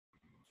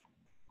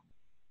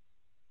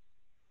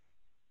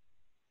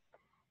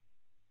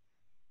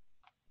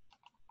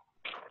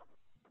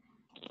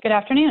Good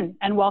afternoon,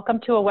 and welcome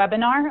to a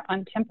webinar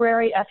on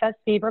temporary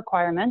FSV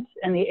requirements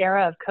in the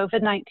era of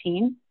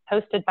COVID-19,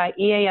 hosted by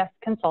EAS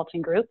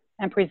Consulting Group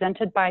and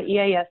presented by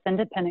EAS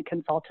Independent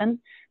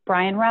Consultant,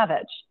 Brian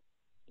Ravitch.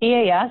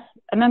 EAS,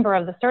 a member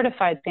of the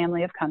Certified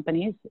family of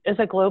companies, is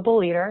a global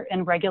leader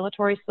in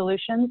regulatory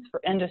solutions for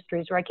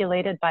industries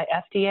regulated by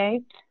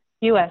FDA,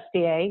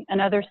 USDA, and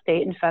other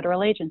state and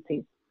federal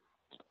agencies.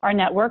 Our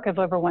network of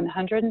over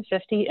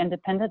 150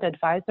 independent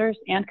advisors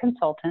and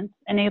consultants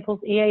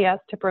enables EAS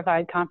to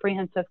provide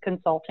comprehensive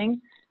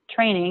consulting,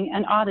 training,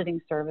 and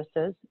auditing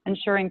services,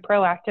 ensuring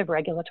proactive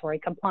regulatory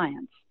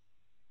compliance.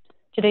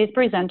 Today's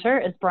presenter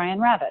is Brian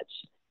Ravitch.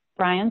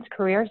 Brian's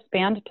career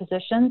spanned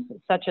positions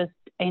such as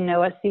a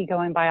NOAA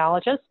seagoing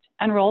biologist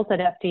and roles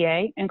at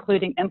FDA,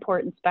 including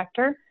import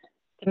inspector,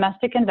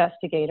 domestic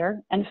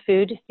investigator, and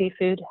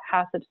food/seafood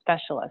HACCP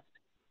specialist.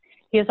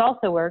 He has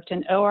also worked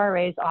in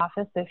ORA's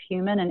Office of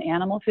Human and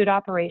Animal Food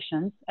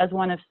Operations as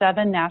one of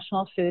 7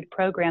 National Food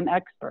Program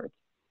experts.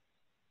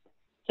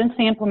 Since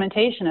the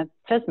implementation of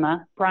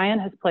FSMA, Brian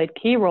has played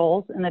key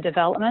roles in the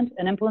development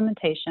and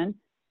implementation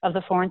of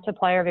the Foreign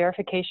Supplier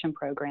Verification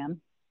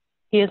Program.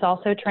 He is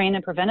also trained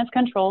in preventive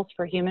controls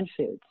for human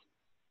foods.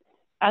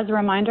 As a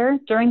reminder,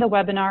 during the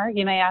webinar,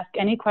 you may ask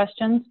any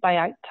questions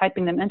by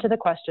typing them into the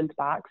questions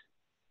box.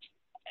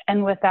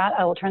 And with that,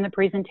 I will turn the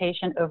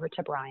presentation over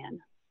to Brian.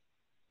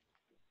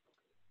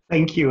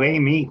 Thank you,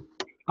 Amy.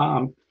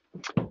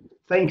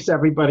 Thanks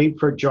everybody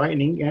for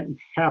joining, and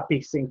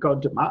happy Cinco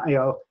de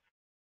Mayo.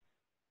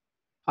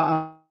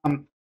 I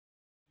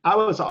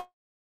was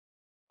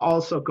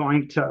also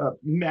going to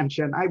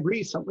mention, I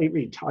recently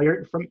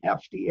retired from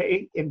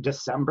FDA in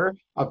December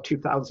of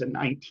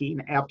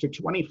 2019 after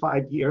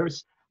 25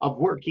 years of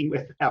working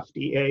with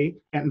FDA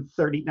and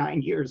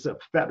 39 years of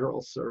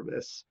federal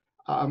service.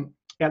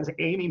 As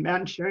Amy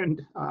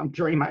mentioned,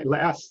 during my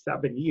last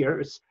 7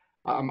 years,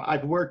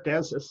 I've worked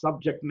as a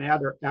subject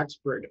matter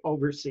expert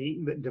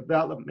overseeing the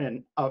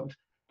development of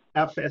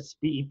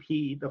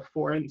FSVP, the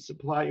Foreign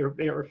Supplier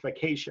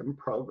Verification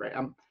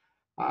Program.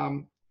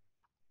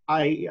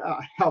 I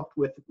helped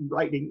with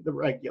writing the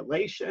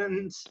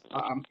regulations,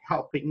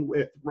 helping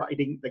with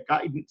writing the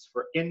guidance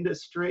for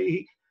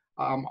industry,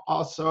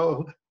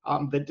 also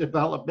the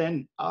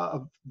development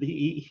of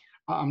the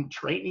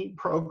training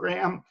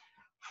program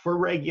for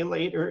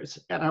regulators,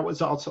 and I was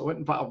also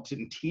involved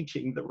in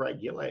teaching the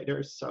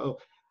regulators. So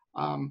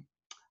I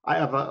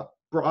have a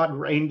broad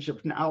range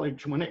of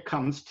knowledge when it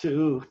comes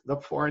to the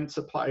Foreign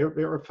Supplier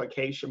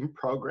Verification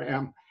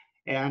Program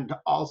and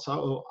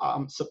also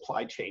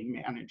supply chain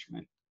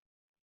management.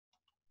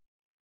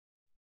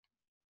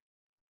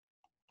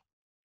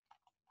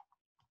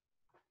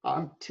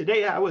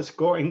 Today I was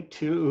going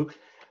to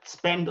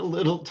spend a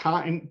little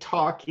time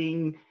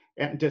talking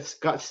and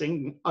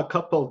discussing a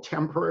couple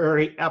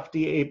temporary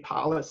FDA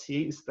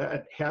policies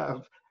that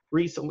have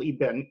recently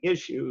been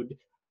issued,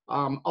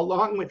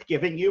 along with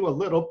giving you a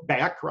little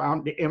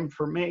background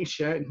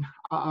information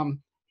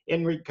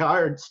in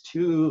regards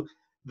to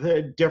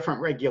the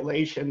different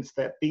regulations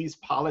that these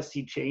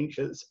policy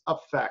changes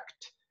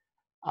affect.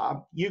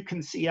 You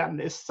can see on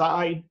this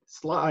slide,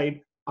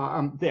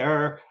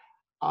 there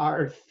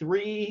are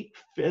 3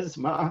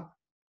 FSMA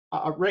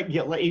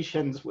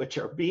regulations which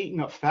are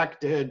being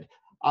affected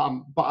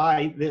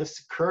by this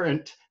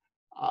current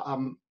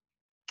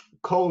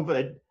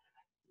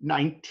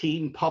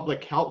COVID-19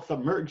 public health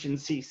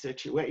emergency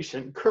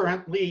situation.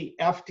 Currently,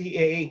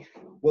 FDA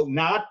will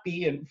not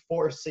be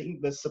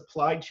enforcing the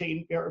supply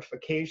chain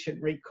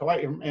verification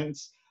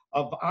requirements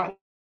of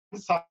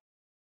on-site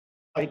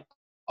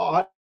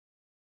audits.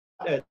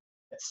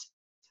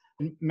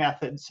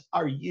 Methods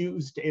are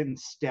used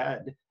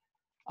instead.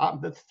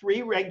 The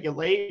 3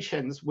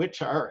 regulations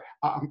which are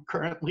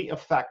currently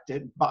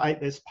affected by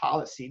this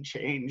policy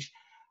change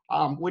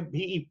would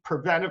be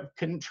preventive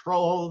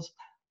controls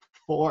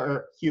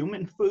for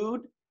human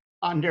food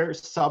under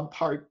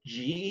subpart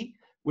G,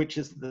 which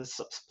is the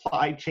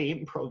supply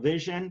chain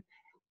provision.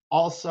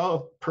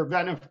 Also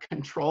preventive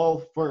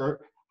control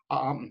for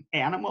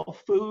animal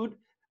food,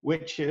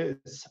 which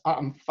is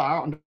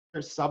found under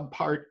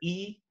subpart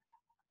E,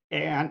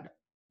 and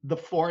the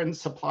Foreign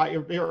Supplier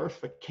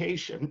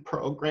Verification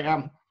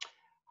Program,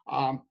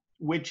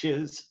 which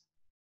is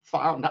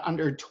found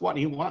under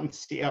 21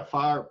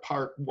 CFR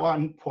Part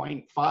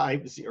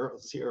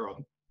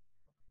 1.500.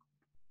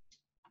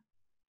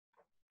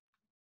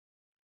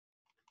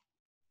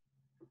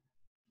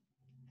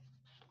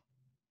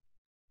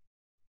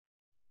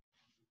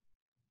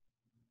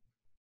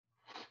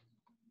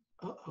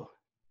 Uh-oh,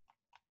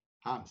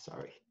 I'm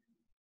sorry.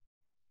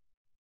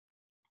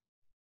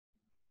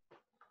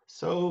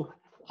 So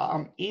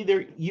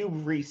either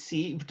you've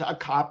received a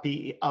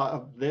copy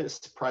of this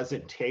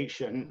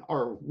presentation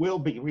or will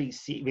be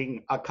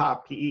receiving a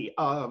copy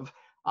of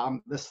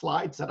the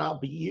slides that I'll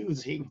be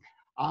using,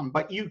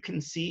 but you can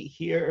see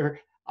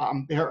here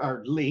there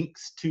are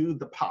links to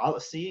the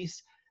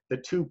policies, the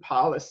 2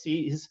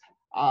 policies,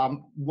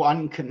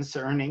 one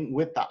concerning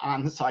with the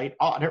on-site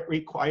audit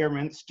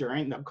requirements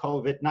during the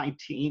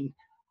COVID-19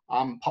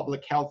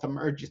 public health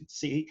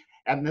emergency,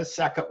 and the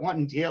second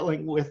one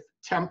dealing with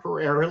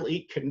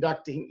temporarily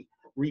conducting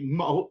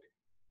remote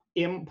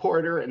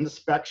importer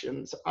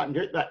inspections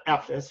under the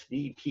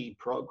FSVP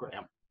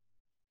program.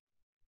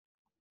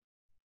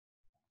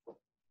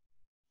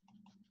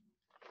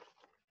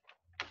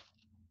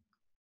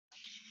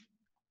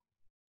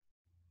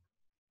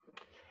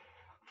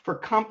 For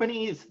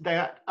companies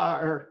that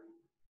are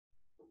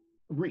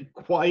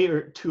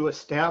required to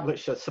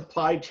establish a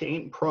supply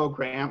chain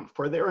program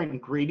for their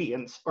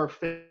ingredients or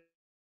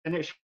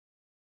finished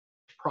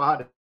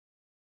products,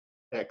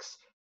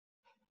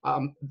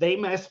 they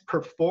must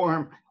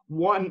perform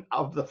one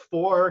of the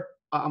four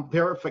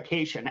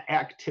verification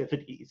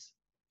activities.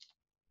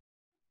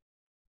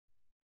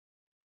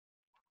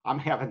 I'm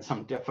having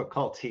some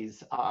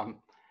difficulties.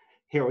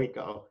 Here we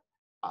go.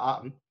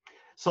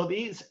 So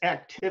these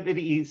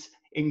activities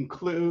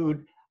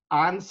include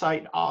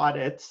on-site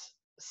audits,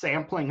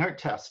 sampling or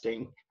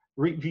testing,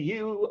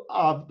 review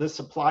of the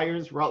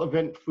supplier's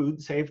relevant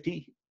food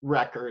safety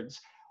records,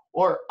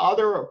 or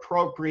other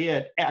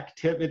appropriate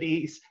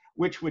activities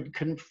which would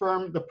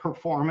confirm the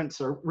performance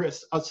or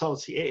risks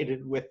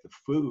associated with the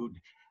food.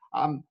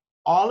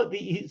 All of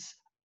these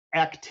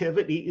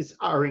activities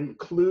are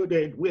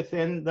included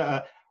within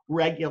the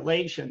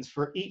regulations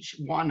for each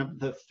one of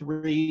the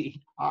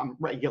three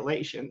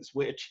regulations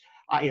which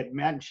I had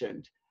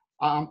mentioned.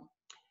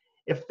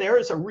 If there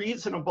is a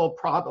reasonable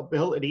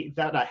probability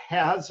that a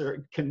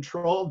hazard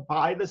controlled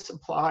by the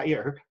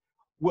supplier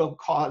will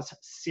cause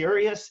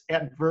serious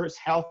adverse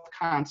health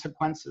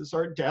consequences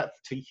or death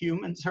to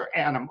humans or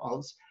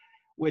animals,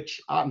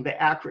 which the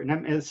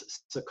acronym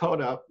is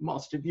SOCOTA.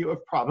 Most of you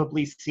have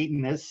probably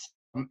seen this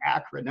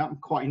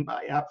acronym coined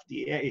by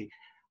FDA.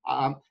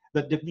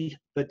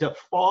 The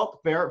default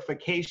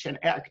verification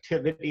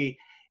activity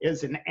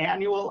is an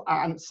annual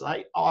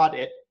on-site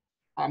audit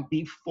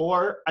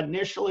before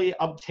initially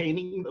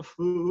obtaining the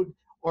food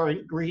or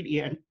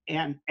ingredient,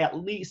 and at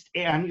least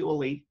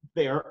annually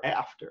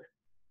thereafter.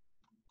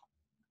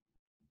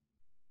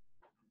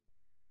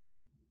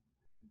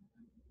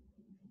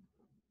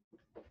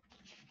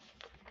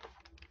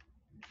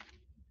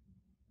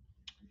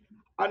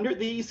 Under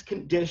these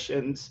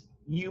conditions,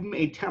 you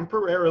may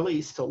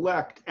temporarily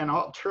select an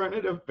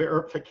alternative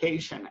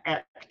verification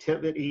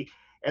activity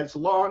as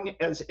long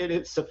as it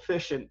is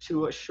sufficient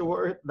to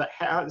assure the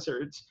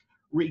hazards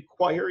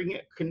requiring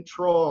its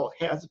control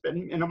has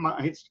been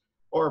minimized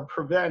or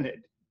prevented.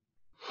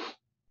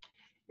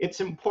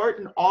 It's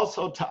important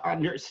also to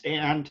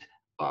understand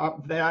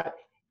that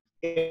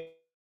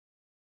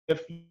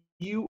if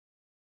you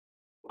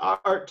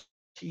are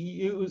to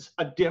use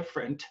a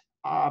different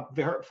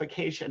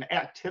verification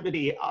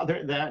activity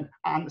other than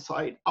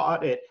on-site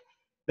audit,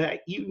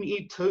 that you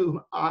need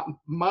to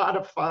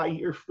modify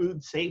your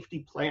food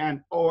safety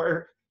plan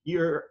or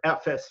your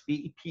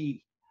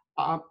FSVP.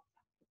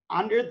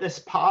 Under this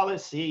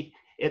policy,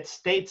 it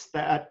states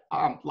that,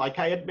 like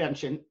I had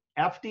mentioned,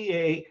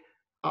 FDA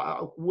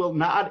will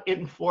not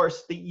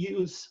enforce the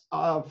use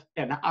of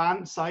an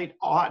on-site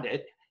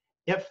audit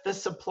if the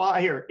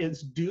supplier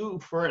is due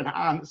for an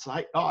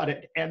on-site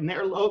audit and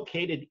they're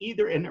located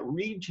either in a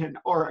region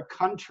or a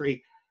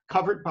country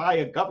covered by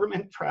a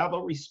government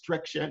travel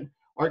restriction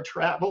or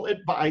travel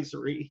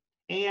advisory,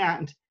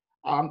 and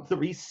the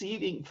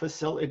receiving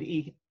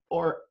facility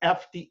or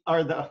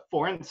the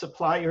foreign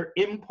supplier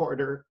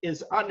importer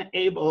is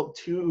unable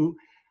to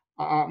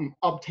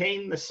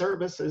obtain the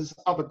services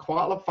of a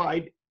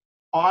qualified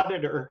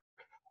auditor,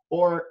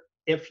 or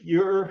if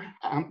you're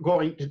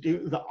going to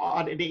do the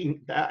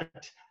auditing, that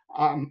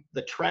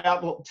the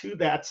travel to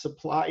that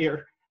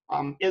supplier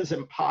is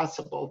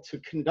impossible to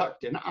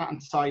conduct an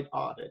on-site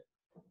audit.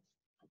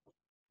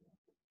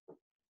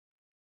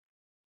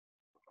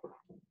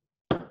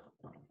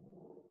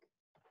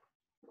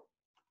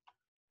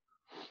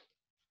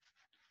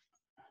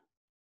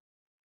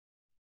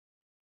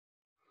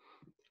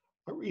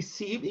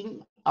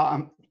 Receiving,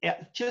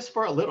 just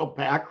for a little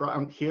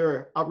background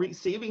here, a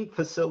receiving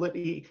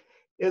facility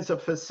is a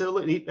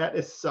facility that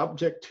is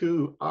subject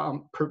to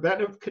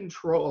preventive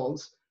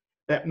controls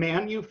that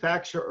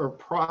manufacture or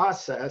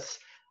process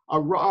a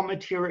raw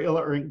material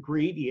or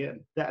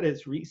ingredient that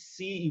is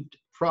received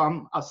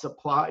from a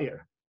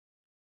supplier.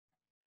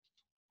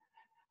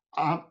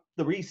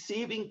 The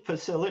receiving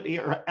facility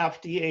or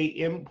FDA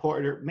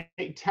importer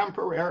may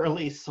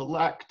temporarily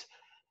select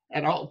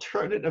an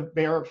alternative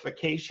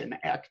verification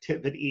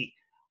activity.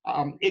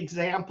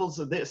 Examples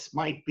of this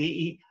might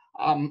be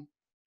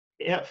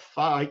if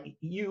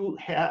you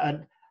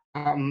had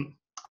an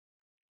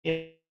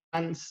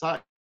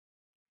on-site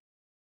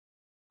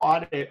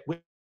audit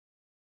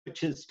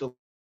which is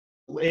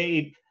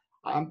delayed,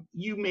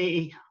 you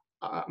may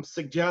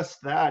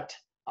suggest that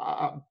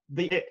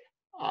it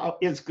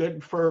is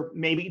good for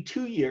maybe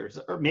 2 years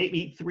or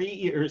maybe 3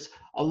 years,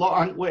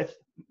 along with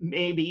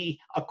maybe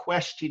a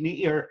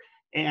questionnaire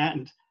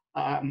and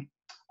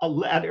a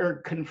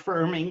letter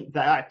confirming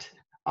that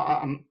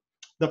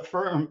the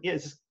firm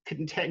is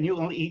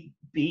continually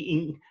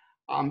being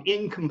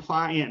in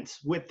compliance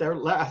with their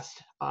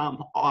last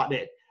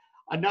audit.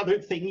 Another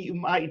thing you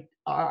might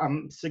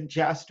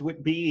suggest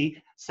would be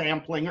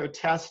sampling or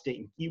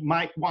testing. You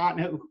might want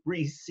to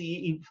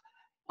receive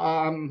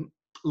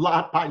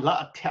lot by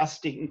lot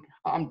testing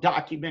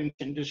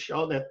documentation to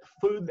show that the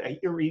food that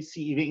you're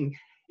receiving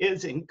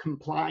is in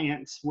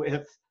compliance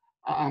with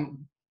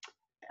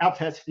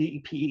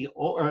FSVP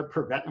or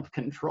preventive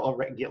control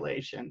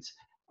regulations.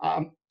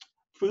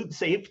 Food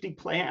safety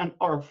plan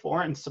or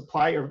foreign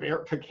supplier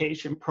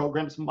verification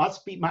programs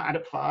must be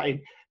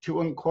modified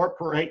to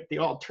incorporate the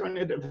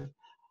alternative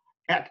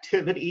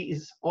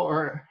activities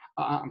or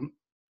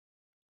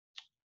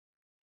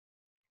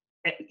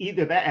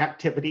either the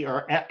activity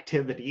or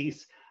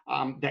activities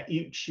that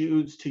you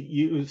choose to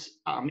use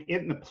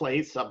in the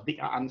place of the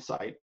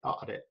on-site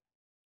audit.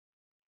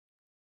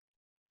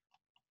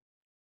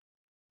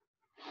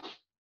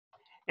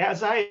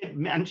 As I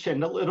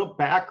mentioned, a little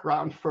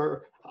background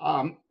for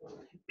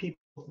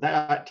people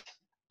that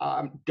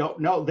don't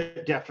know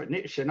the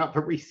definition of a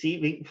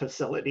receiving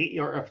facility,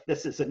 or if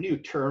this is a new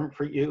term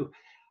for you.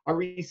 A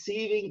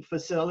receiving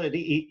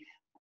facility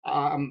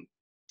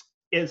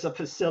is a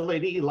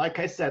facility, like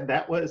I said,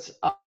 that was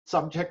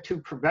subject to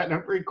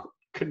preventive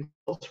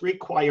controls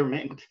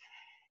requirement,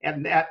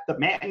 and that the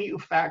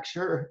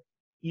manufacturer,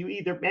 you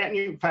either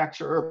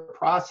manufacture or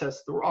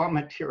process the raw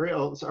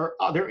materials or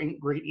other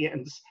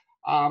ingredients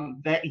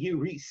that you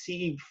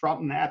receive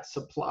from that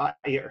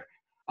supplier.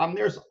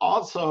 There's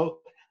also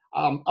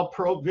a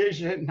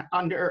provision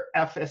under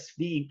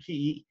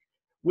FSVP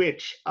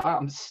which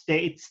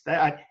states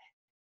that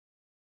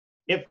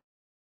if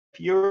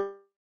you're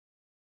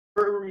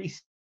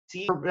receiving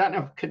a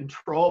preventive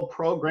control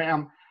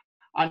program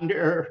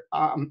under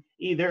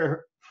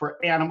either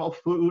for animal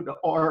food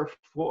or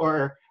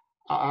for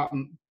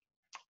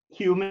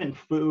human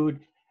food,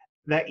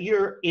 that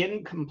you're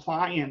in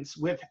compliance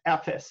with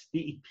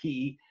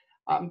FSVP.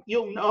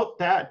 You'll note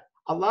that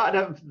a lot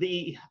of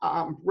the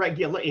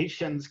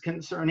regulations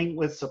concerning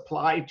with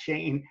supply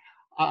chain,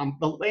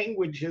 the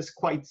language is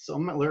quite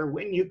similar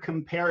when you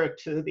compare it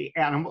to the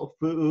animal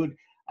food,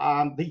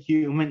 the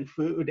human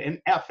food,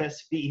 and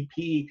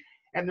FSVP.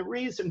 And the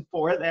reason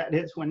for that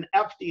is when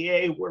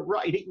FDA were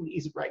writing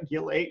these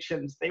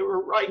regulations, they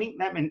were writing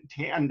them in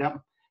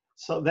tandem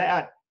so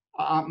that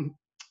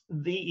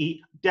the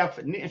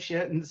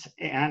definitions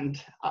and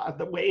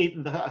the way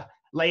the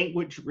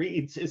language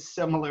reads is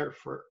similar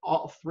for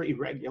all three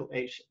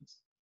regulations.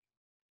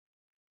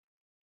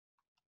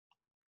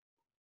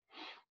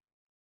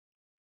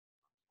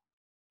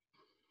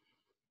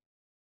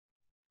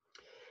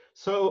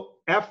 So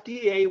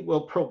FDA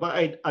will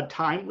provide a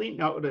timely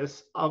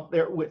notice of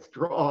their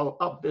withdrawal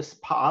of this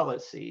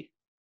policy.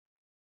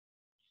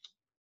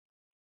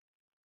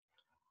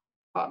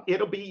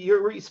 It'll be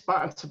your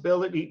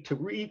responsibility to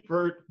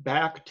revert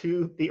back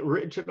to the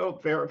original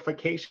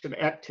verification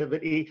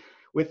activity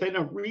within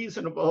a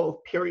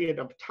reasonable period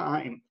of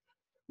time.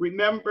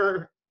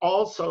 Remember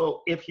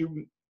also, if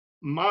you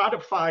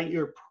modify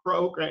your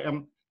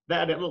program,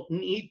 that it'll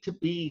need to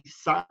be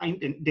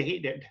signed and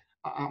dated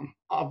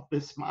of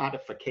this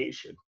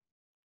modification.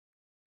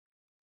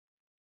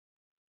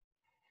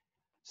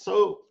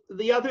 So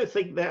the other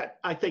thing that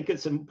I think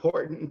is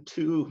important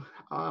to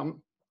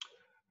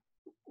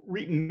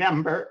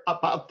remember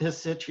about this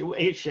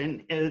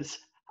situation is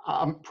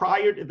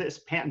prior to this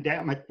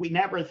pandemic, we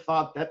never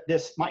thought that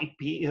this might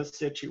be a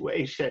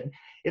situation.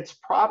 It's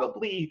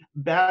probably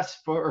best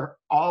for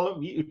all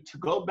of you to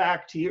go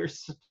back to your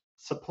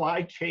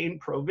supply chain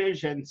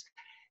provisions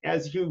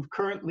as you've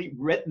currently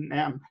written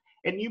them.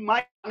 And you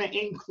might want to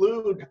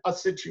include a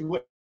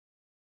situation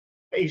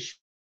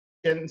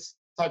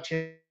such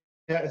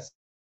as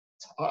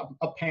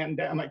a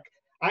pandemic.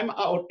 I'm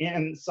out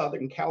in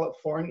Southern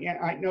California.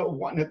 I know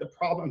one of the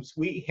problems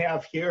we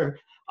have here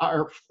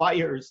are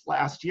fires.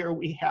 Last year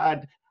we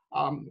had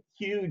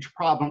huge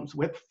problems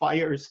with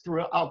fires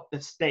throughout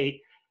the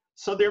state.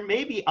 So there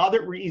may be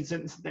other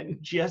reasons than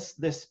just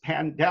this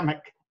pandemic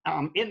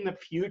in the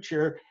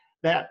future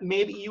that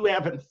maybe you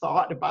haven't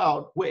thought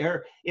about,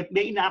 where it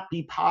may not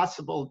be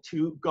possible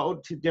to go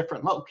to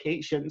different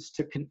locations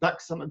to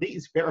conduct some of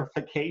these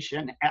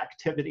verification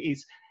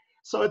activities.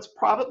 So it's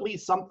probably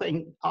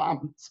something,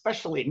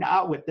 especially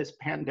now with this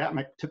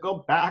pandemic, to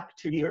go back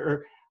to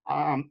your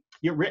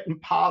written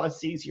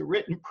policies, your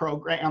written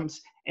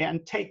programs,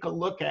 and take a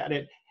look at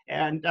it.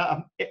 And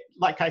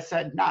like I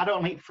said, not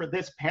only for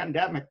this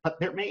pandemic, but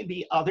there may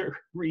be other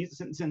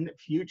reasons in the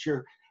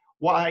future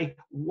why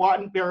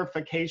one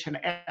verification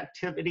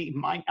activity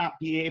might not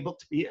be able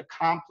to be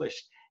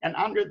accomplished. And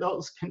under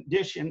those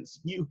conditions,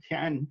 you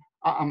can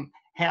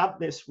have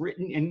this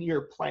written in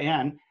your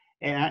plan,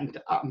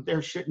 and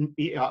there shouldn't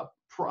be a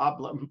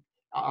problem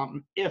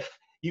if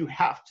you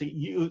have to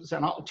use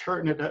an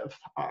alternative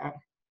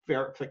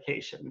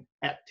verification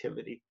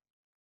activity.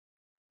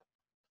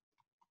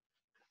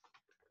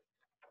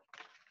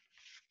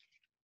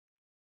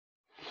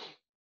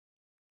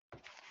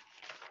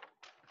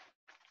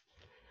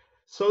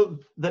 So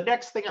the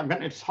next thing I'm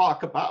going to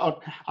talk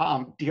about,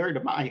 dear to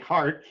my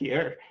heart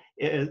here,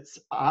 is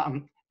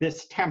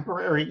this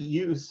temporary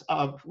use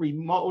of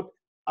remote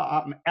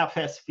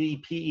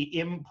FSVP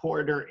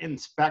importer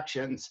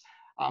inspections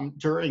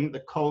during the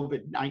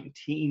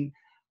COVID-19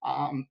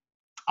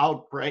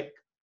 outbreak.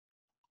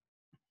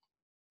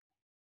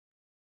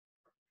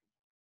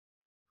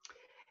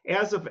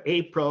 As of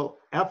April,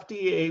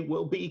 FDA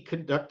will be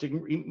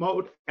conducting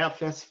remote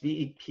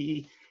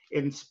FSVP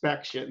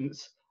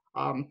inspections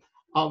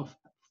of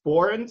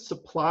foreign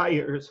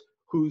suppliers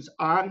whose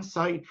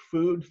on-site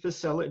food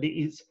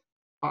facilities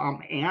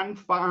and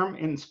farm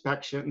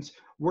inspections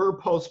were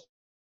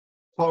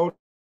postponed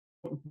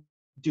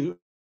due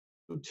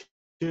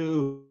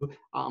to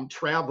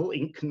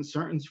traveling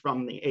concerns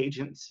from the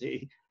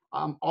agency.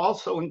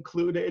 Also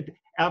included,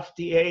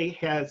 FDA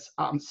has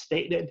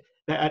stated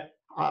that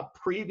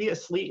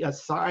previously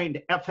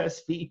assigned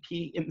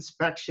FSVP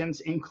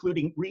inspections,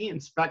 including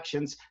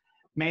re-inspections,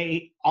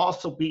 may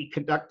also be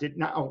conducted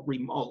now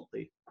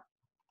remotely.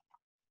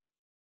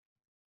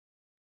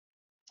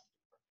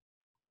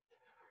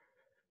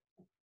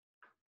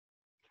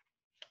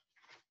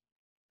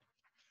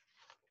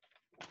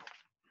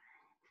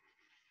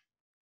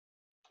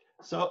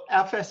 So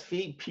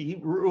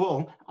FSVP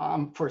rule,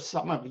 for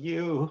some of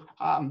you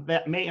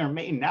that may or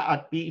may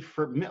not be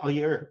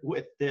familiar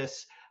with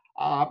this,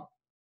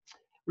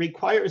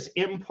 requires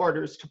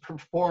importers to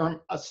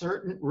perform a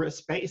certain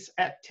risk-based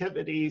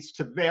activities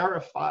to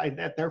verify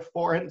that their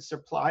foreign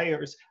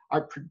suppliers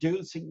are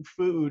producing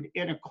food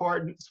in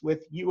accordance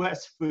with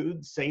US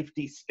food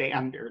safety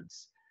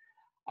standards.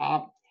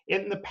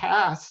 In the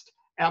past,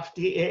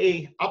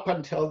 FDA, up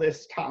until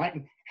this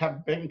time,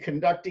 have been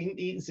conducting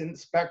these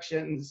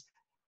inspections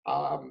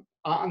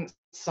on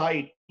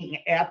site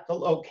at the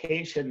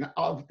location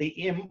of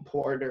the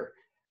importer.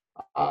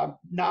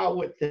 Now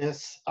with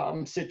this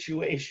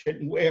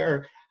situation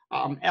where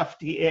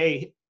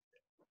FDA,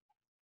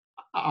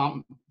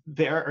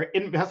 their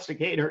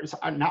investigators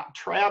are not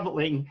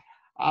traveling,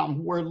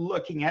 we're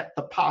looking at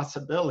the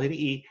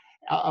possibility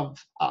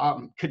of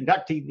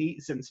conducting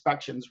these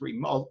inspections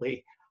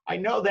remotely. I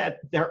know that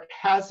there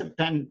hasn't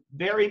been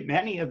very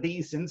many of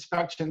these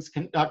inspections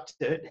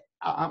conducted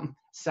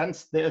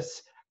since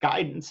this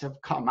guidance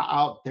have come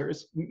out.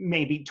 There's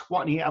maybe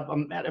 20 of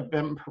them that have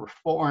been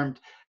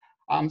performed.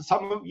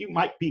 Some of you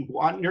might be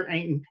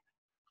wondering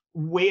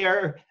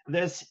where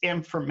this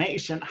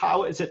information,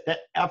 how is it that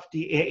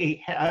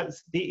FDA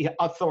has the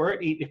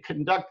authority to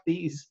conduct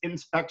these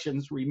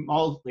inspections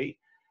remotely?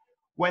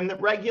 When the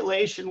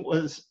regulation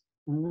was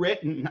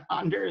written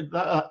under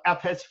the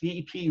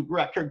FSVP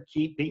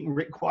record-keeping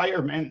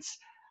requirements,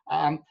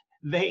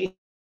 they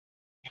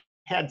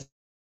had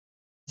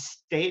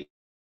stated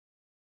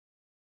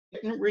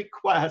in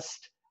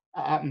request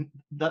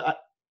the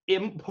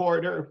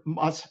importer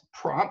must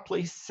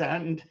promptly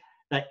send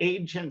the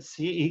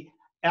agency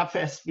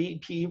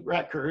FSVP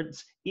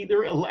records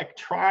either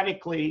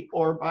electronically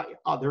or by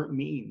other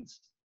means.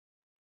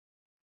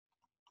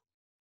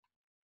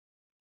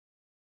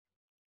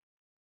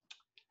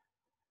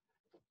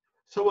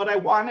 So what I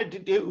wanted to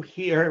do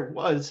here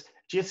was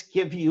just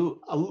give you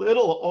a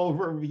little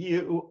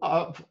overview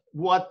of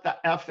what the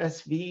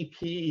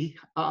FSVP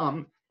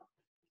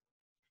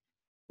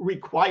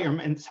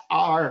requirements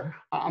are.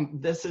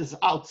 This is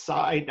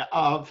outside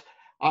of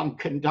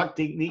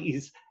conducting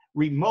these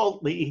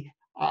remotely.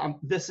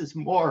 This is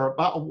more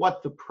about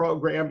what the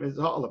program is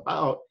all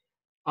about.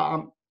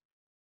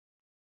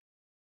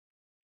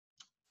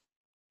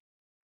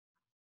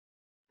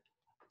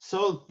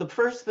 So the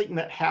first thing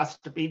that has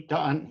to be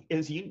done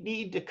is you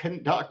need to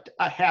conduct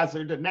a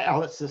hazard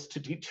analysis to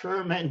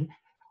determine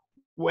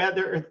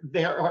whether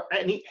there are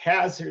any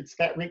hazards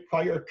that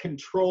require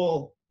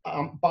control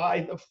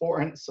by the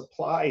foreign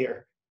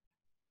supplier.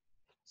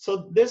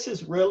 So this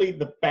is really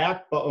the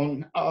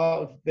backbone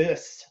of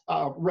this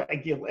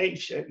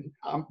regulation.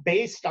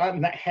 Based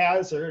on the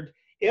hazard,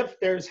 if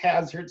there's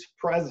hazards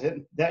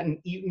present, then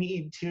you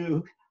need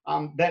to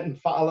then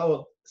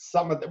follow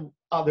some of the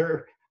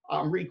other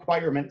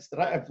requirements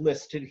that I've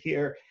listed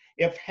here.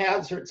 If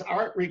hazards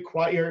aren't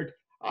required,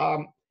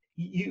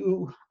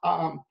 you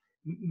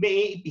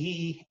may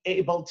be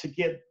able to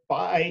get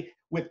by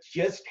with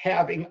just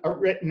having a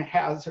written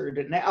hazard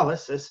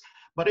analysis.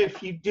 But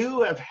if you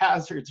do have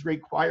hazards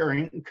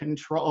requiring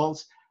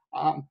controls,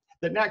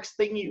 the next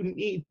thing you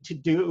need to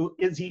do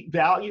is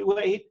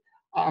evaluate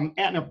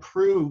and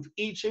approve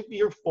each of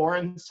your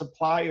foreign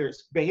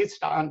suppliers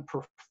based on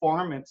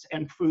performance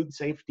and food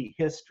safety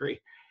history.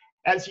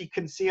 As you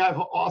can see, I've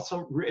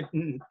also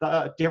written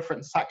the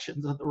different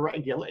sections of the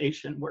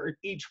regulation where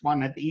each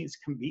one of these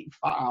can be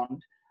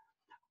found.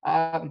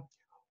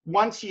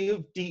 Once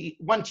you've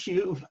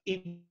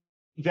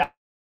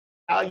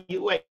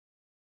evaluated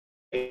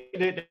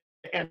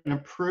and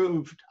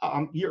approved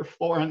your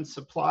foreign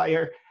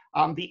supplier,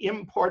 the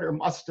importer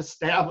must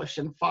establish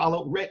and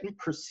follow written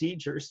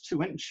procedures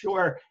to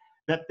ensure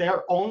that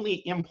they're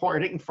only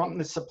importing from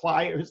the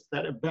suppliers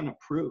that have been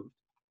approved.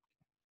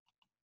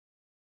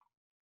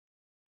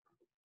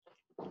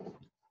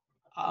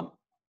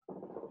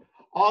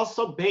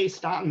 Also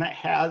based on the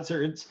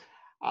hazards,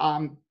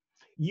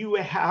 you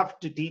have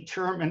to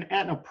determine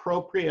an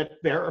appropriate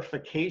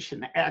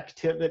verification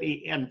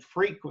activity and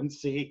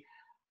frequency.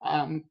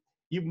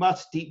 You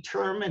must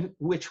determine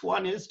which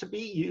one is to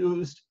be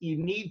used. You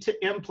need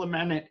to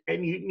implement it,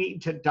 and you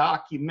need to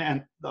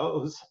document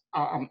those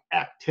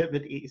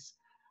activities.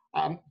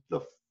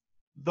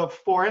 The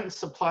foreign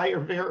supplier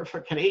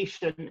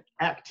verification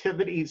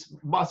activities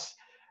must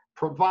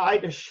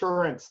provide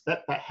assurance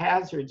that the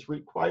hazards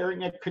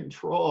requiring a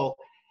control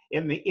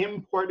in the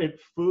imported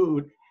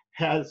food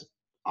has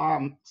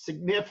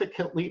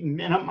significantly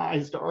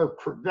minimized or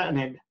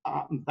prevented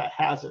the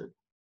hazard.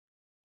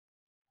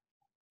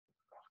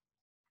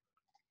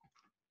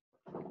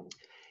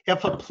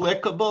 If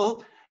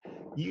applicable,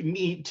 you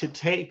need to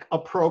take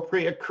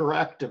appropriate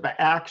corrective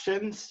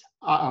actions.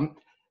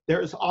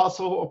 There's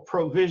also a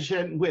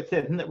provision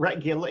within the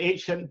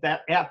regulation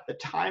that at the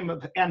time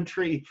of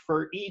entry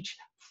for each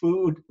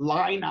food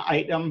line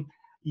item,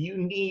 you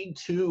need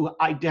to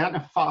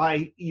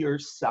identify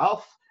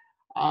yourself.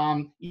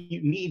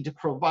 You need to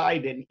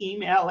provide an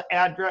email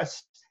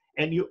address,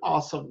 and you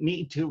also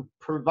need to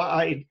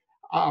provide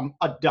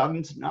a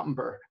DUNS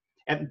number.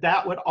 And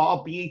that would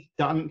all be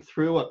done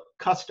through a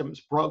customs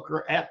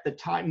broker at the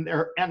time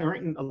they're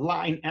entering the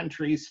line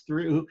entries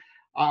through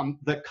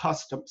the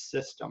customs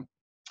system.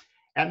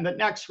 And the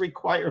next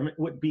requirement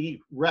would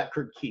be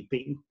record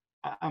keeping.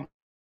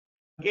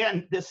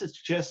 Again, this is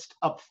just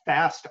a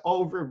fast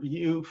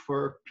overview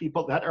for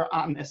people that are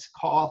on this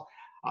call.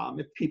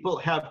 If people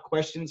have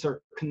questions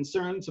or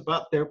concerns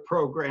about their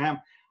program,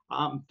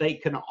 they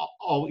can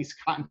always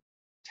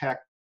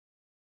contact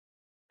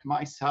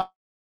myself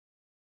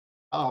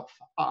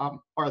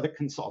or the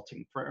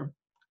consulting firm.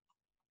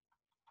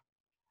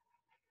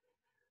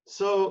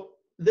 So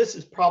this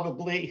is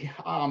probably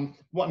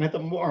one of the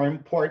more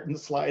important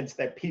slides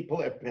that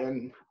people have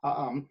been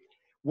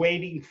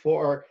waiting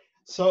for.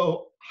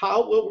 So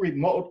how will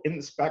remote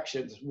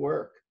inspections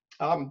work?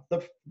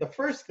 The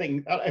first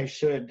thing that I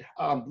should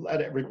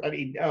let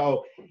everybody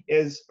know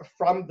is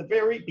from the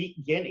very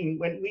beginning,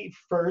 when we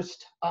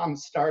first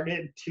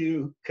started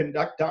to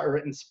conduct our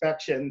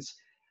inspections,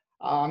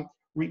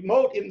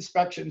 remote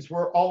inspections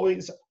were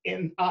always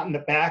on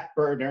the back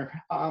burner.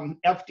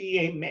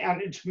 FDA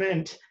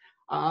management,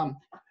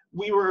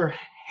 we were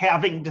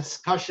having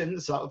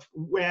discussions of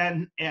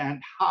when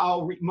and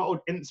how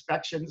remote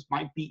inspections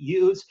might be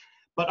used,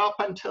 but up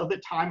until the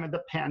time of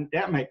the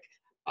pandemic,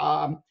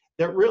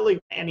 there really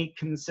wasn't any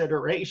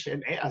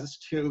consideration as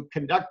to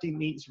conducting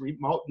these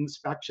remote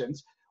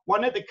inspections.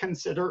 One of the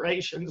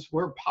considerations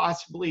were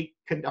possibly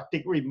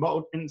conducting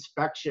remote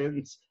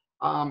inspections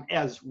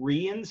as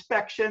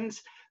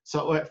re-inspections.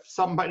 So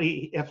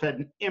if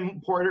an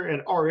importer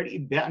had already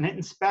been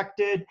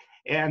inspected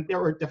and there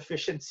were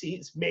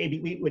deficiencies, maybe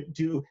we would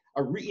do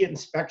a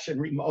re-inspection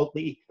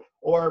remotely,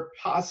 or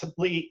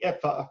possibly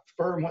if a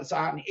firm was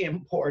on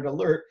import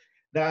alert,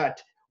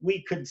 that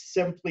we could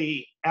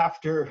simply,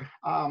 after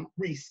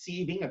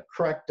receiving a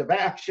corrective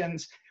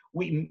actions,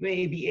 we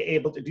may be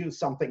able to do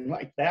something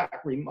like that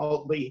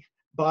remotely.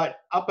 But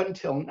up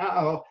until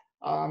now,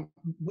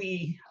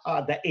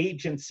 the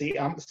agency,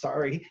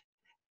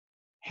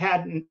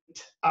 hadn't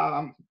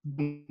done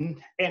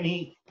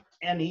any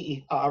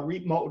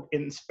remote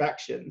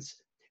inspections.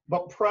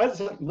 But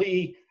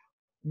presently,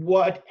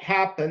 what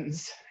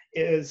happens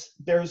is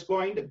there's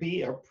going to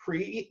be a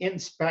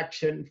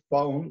pre-inspection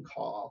phone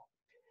call.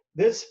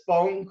 This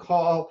phone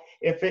call,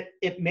 if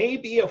it may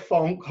be a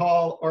phone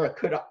call, or it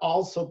could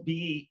also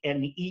be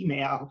an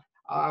email,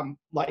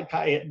 like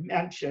I had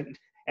mentioned.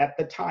 At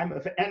the time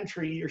of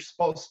entry, you're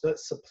supposed to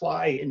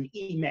supply an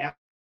email.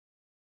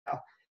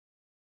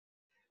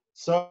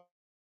 So,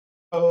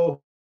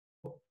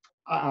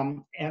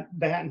 and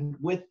then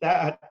with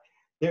that,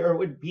 there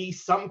would be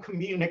some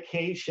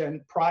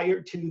communication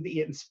prior to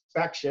the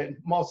inspection,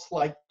 most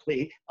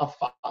likely a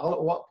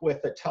follow-up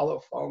with a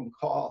telephone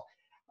call.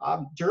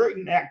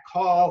 During that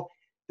call,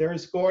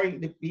 there's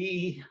going to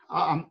be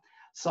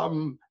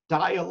some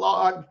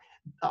dialogue.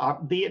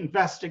 The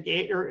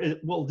investigator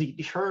will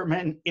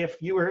determine if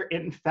you are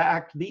in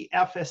fact the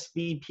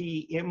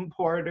FSVP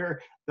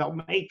importer.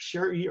 They'll make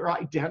sure your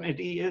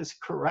identity is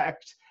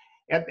correct.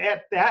 And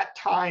at that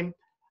time,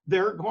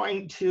 they're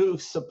going to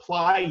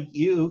supply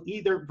you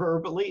either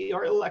verbally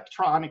or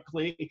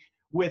electronically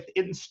with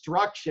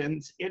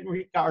instructions in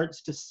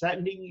regards to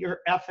sending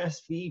your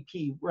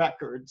FSVP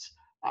records,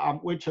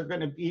 which are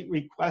going to be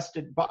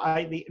requested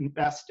by the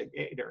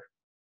investigator.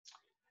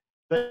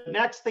 The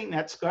next thing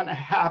that's going to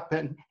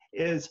happen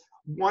is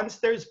once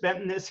there's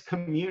been this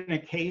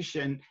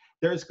communication,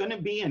 there's going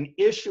to be an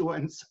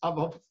issuance of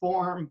a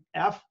form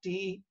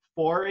FD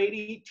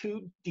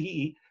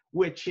 482D,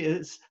 which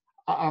is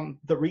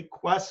the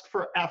request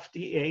for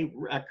FDA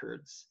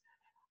records.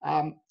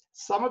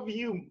 Some of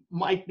you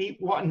might be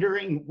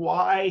wondering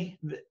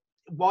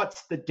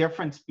what's the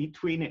difference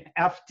between an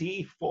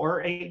FD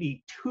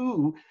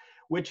 482,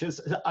 which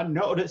is a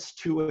notice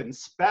to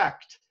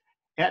inspect,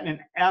 and an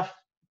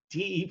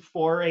FD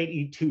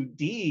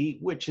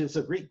 482D, which is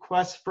a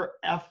request for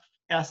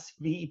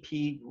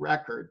FSVP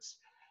records.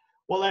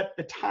 Well, at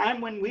the time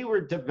when we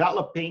were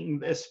developing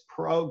this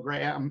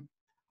program,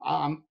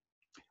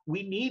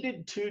 we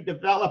needed to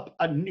develop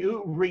a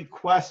new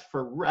request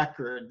for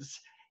records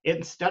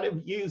instead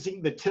of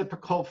using the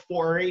typical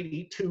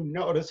 482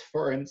 notice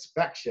for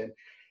inspection.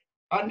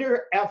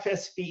 Under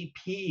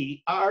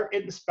FSVP, our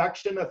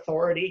inspection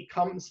authority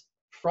comes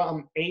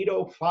from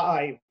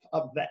 805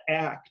 of the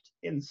Act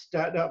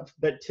instead of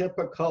the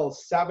typical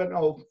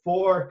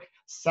 704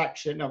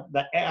 section of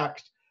the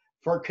Act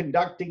for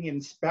conducting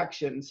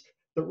inspections.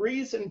 The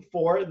reason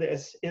for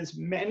this is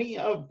many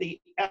of the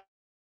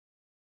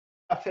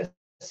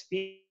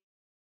FSVP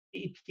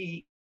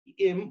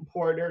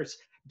importers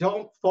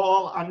don't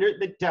fall under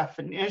the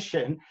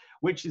definition,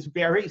 which is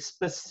very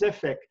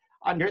specific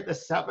under the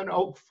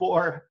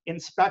 704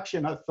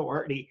 inspection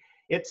authority.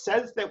 It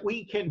says that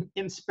we can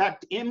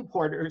inspect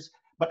importers,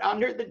 but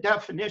under the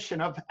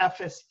definition of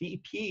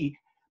FSVP,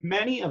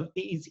 many of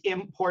these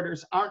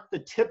importers aren't the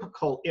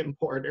typical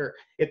importer.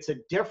 It's a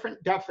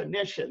different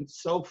definition.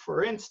 So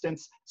for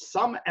instance,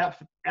 some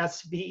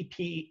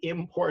FSVP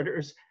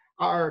importers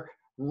are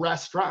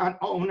restaurant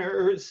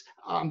owners.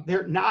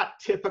 They're not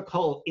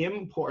typical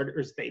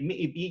importers. They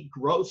may be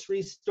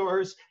grocery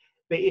stores.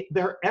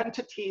 They're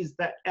entities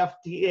that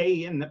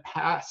FDA in the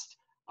past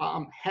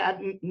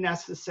hadn't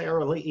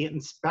necessarily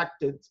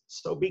inspected.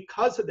 So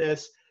because of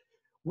this,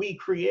 we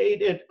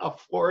created a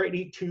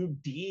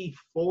 482D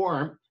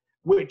form,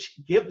 which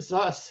gives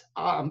us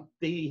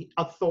the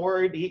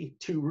authority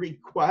to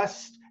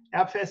request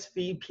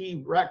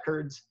FSVP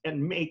records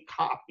and make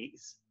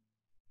copies.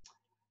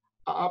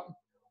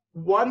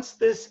 Once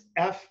this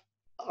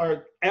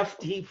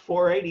FD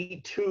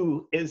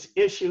 482 is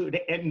issued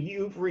and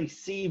you've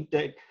received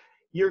it,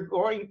 you're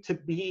going to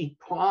be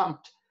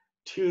prompt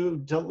to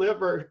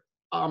deliver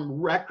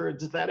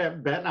records that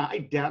have been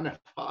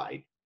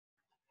identified.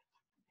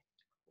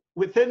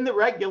 Within the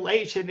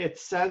regulation, it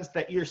says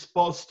that you're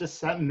supposed to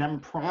send them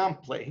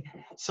promptly.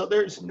 So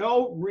there's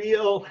no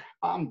real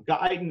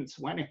guidance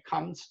when it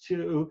comes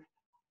to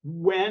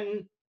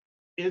when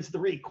is the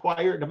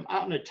required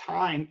amount of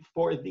time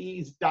for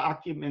these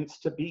documents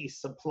to be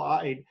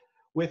supplied.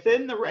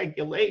 Within the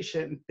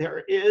regulation,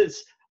 there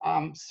is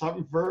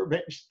some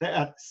verbiage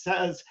that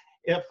says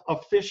if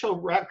official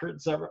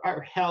records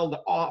are held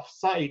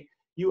off-site,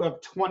 you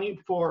have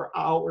 24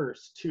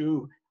 hours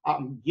to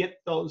get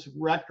those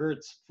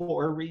records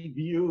for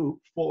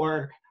review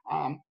for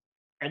an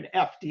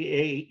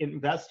FDA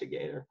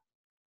investigator.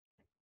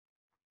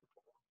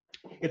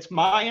 It's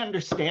my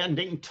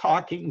understanding,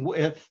 talking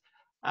with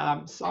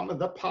some of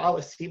the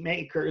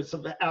policymakers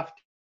of the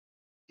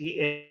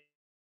FDA,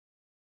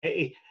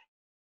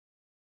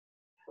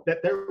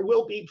 that there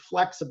will be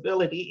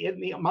flexibility in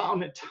the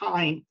amount of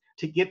time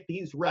to get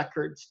these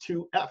records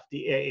to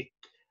FDA.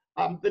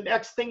 The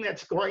next thing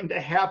that's going to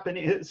happen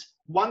is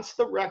once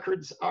the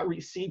records are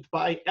received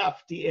by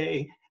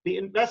FDA, the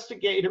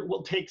investigator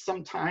will take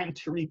some time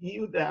to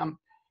review them,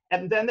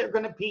 and then they're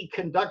going to be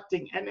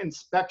conducting an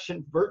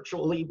inspection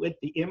virtually with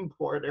the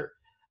importer.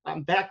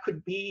 That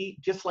could be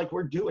just like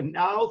we're doing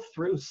now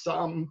through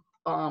some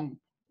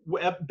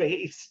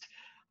web-based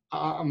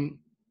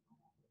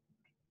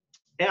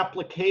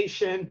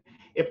application.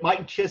 It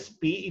might just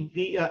be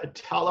via a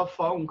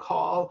telephone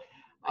call.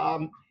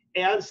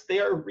 As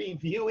they're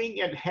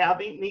reviewing and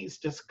having these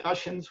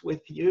discussions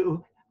with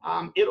you,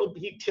 it'll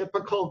be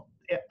typical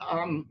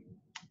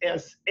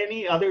as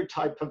any other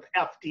type of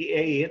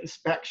FDA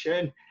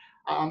inspection.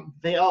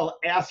 They'll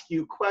ask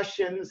you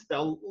questions,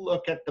 they'll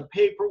look at the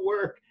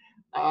paperwork.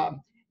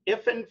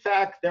 If in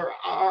fact there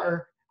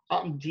are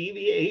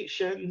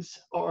deviations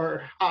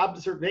or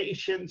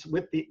observations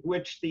with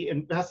which the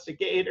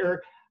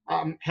investigator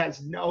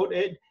has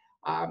noted,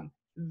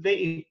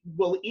 they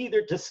will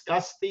either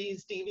discuss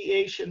these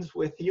deviations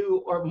with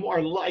you, or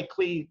more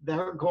likely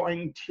they're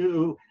going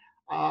to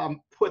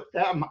put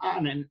them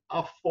on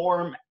a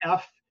form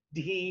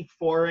FD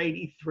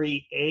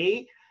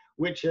 483A,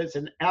 which is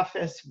an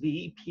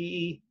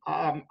FSVP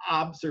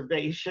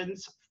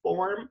observations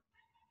form.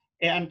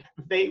 And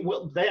they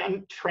will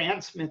then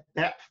transmit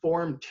that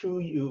form to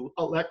you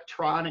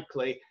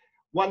electronically.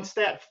 Once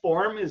that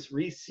form is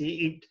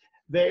received,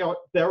 there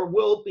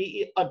will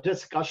be a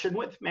discussion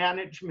with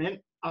management,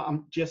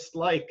 just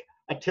like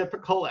a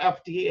typical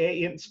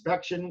FDA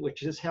inspection,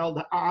 which is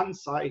held on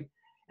site.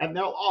 And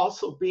there'll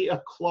also be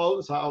a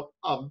closeout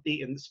of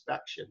the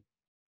inspection.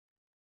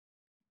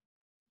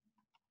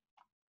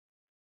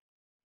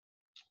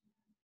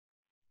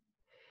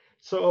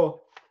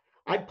 So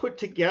I put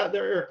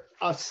together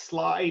a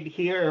slide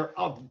here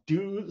of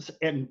do's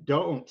and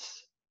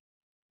don'ts.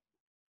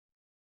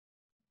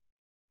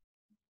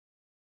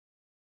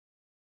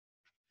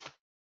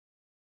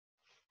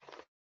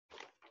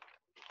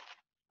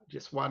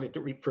 Just wanted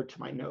to refer to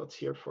my notes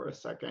here for a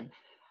second.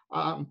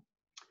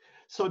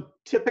 So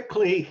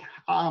typically,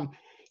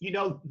 you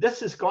know,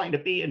 this is going to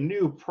be a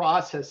new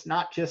process,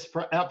 not just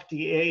for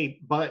FDA,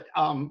 but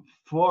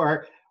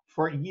for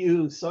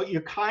you. So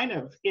you're kind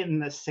of in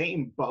the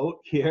same boat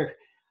here.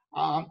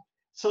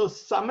 So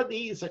some of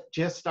these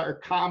just are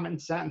common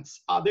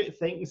sense. Other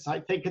things I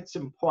think it's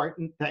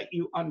important that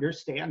you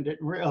understand and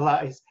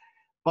realize,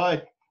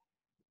 but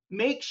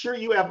make sure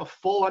you have a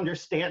full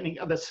understanding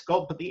of the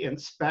scope of the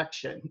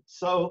inspection.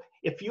 So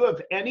if you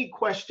have any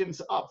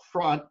questions up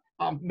front,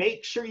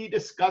 make sure you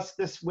discuss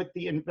this with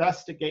the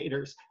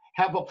investigators.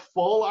 Have a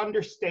full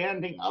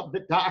understanding of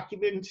the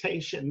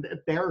documentation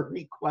that they're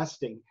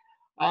requesting.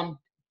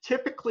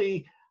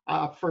 Typically,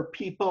 for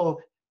people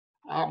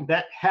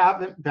that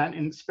haven't been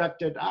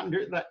inspected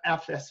under the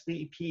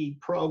FSVP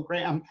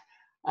program,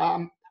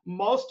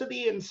 most of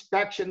the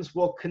inspections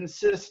will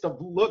consist of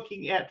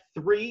looking at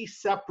 3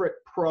 separate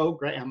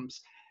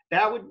programs.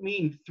 That would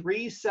mean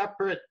 3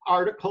 separate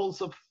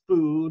articles of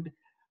food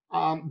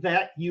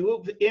that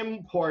you have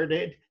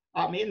imported.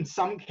 In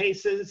some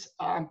cases,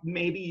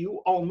 maybe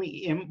you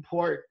only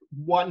import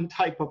one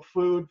type of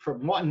food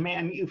from one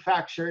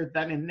manufacturer.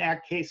 Then in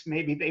that case,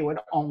 maybe they would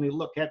only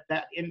look at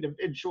that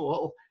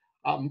individual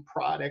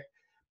product.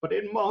 But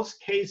in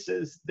most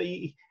cases,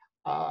 the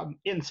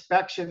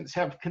inspections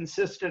have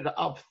consisted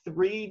of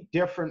 3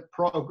 different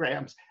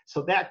programs.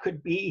 So that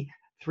could be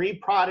 3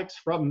 products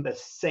from the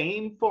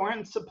same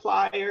foreign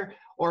supplier,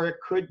 or it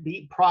could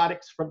be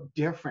products from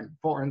different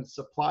foreign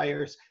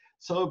suppliers.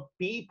 So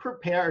be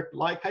prepared.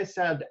 Like I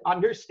said,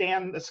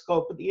 understand the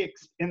scope of the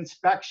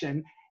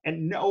inspection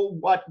and know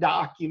what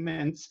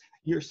documents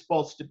you're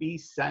supposed to be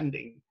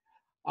sending.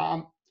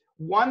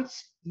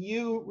 Once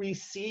you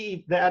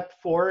receive that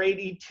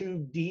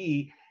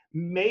 482D,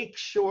 make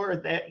sure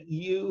that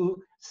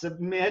you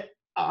submit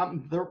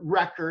the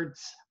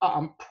records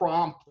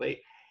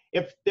promptly.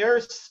 If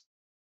there's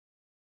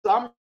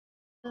some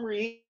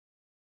reason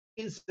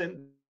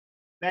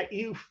that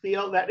you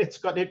feel that it's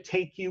going to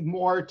take you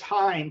more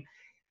time,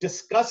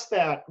 discuss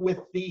that with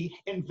the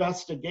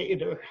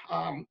investigator.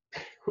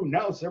 Who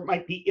knows, there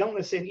might be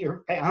illness in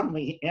your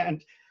family,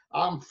 and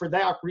for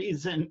that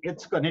reason,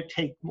 it's going to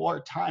take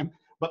more time.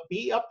 But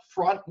be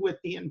upfront with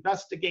the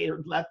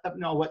investigator, let them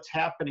know what's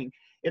happening.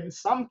 In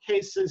some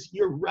cases,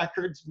 your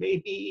records may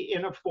be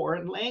in a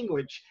foreign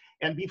language,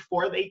 and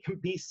before they can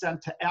be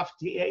sent to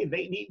FDA,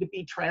 they need to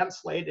be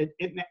translated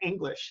into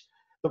English.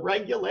 The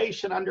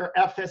regulation under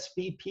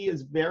FSVP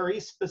is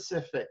very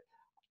specific.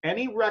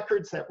 Any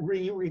records that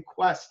we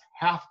request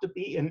have to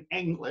be in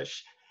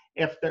English.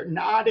 If they're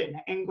not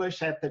in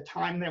English at the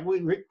time that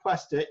we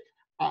request it,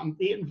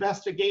 the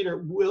investigator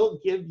will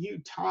give you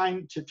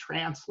time to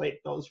translate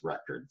those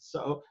records.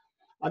 So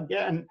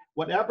again,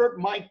 whatever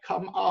might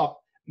come up,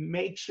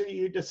 make sure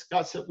you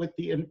discuss it with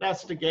the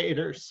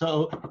investigator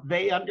so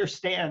they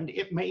understand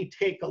it may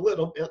take a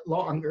little bit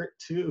longer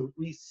to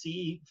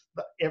receive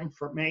the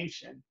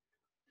information.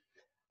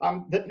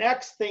 The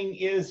next thing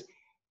is,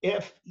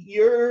 if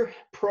your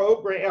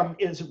program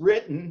is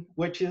written,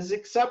 which is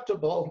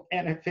acceptable,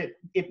 and if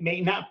it may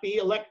not be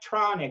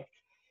electronic,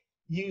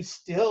 you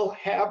still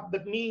have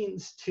the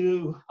means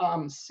to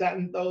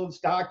send those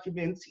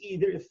documents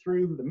either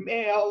through the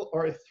mail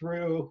or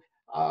through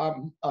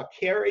a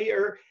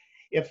carrier.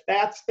 If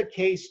that's the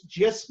case,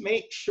 just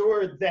make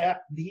sure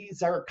that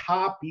these are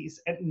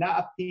copies and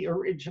not the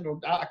original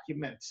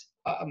documents.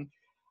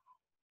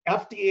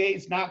 FDA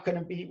is not going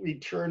to be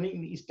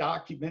returning these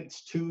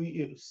documents to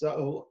you,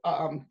 so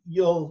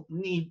you'll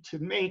need to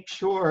make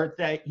sure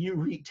that you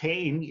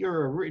retain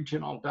your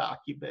original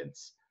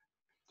documents.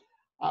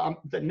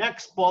 The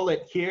next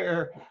bullet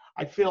here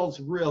I feel is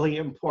really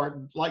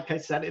important. Like I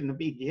said in the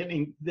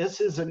beginning,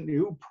 this is a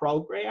new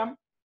program.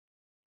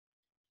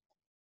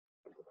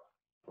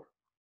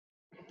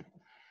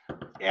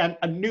 And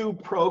a new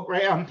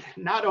program,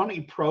 not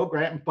only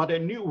program, but a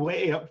new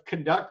way of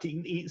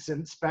conducting these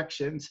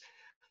inspections.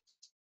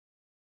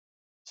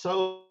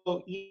 So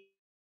you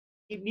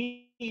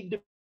need to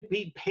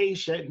be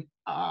patient.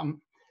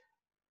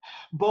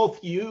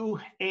 Both you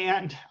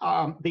and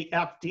the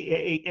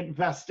FDA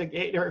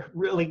investigator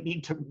really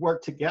need to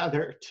work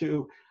together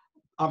to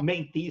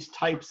make these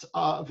types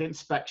of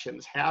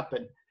inspections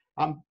happen.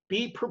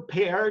 Be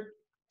prepared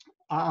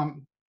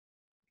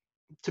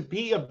to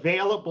be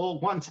available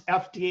once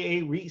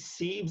FDA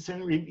receives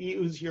and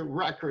reviews your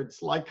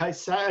records. Like I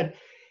said,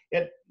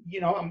 it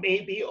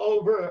may be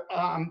over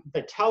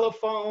the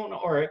telephone,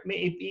 or it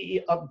may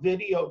be a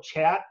video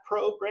chat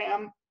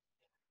program.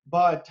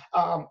 But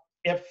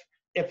if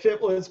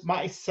it was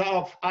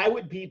myself, I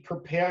would be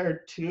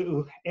prepared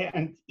to,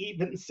 and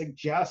even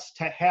suggest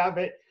to have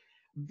it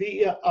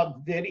via a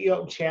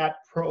video chat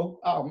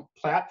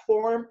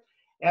platform.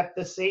 At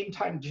the same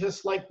time,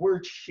 just like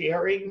we're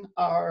sharing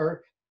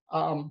our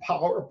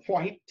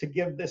PowerPoint to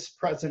give this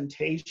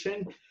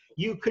presentation,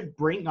 you could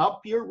bring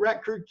up your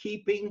record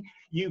keeping.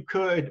 You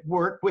could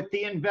work with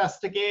the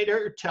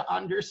investigator to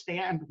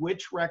understand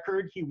which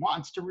record he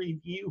wants to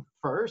review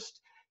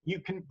first.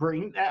 You can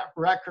bring that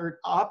record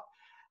up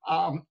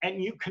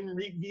and you can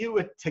review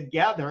it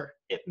together.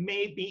 It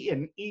may be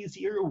an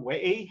easier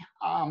way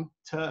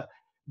to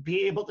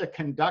be able to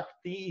conduct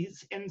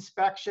these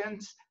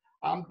inspections.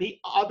 The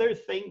other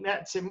thing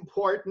that's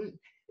important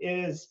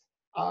is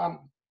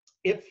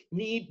if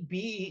need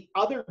be,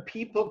 other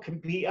people can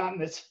be on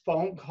this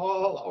phone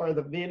call or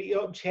the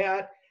video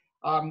chat.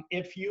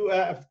 If you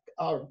have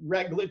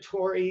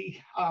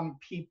regulatory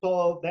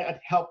people that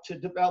help to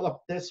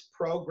develop this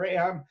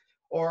program,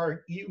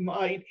 or you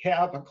might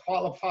have a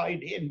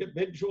qualified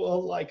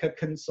individual like a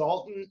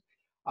consultant,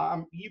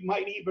 you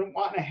might even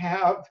want to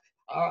have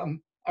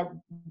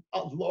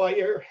a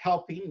lawyer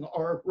helping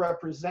or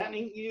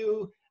representing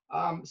you.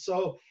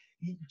 So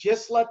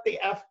just let the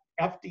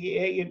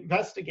FDA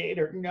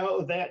investigator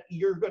know that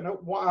you're going to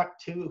want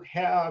to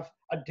have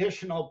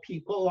additional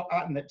people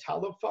on the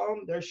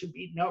telephone. There should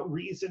be no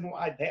reason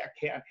why that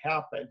can't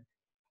happen.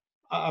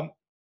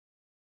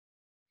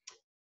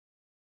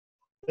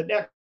 The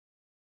next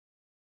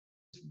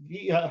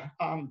via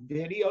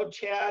video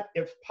chat,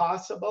 if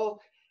possible.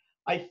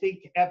 I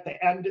think at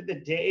the end of the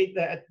day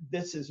that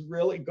this is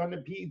really going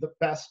to be the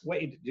best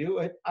way to do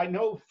it. I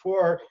know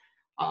for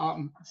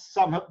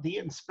some of the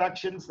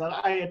inspections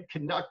that I had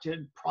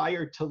conducted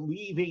prior to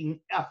leaving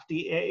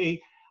FDA,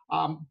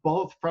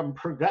 both from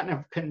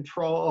Preventive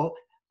Control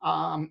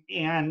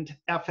and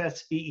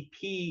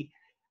FSVP,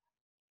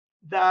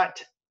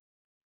 that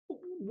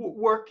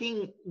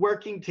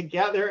working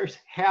together,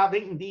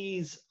 having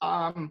these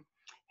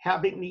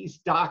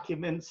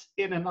documents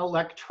in an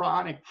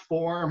electronic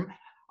form,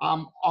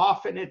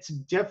 often it's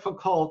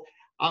difficult.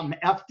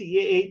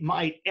 FDA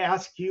might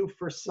ask you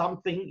for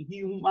something,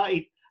 you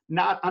might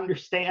not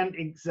understand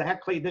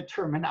exactly the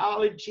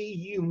terminology.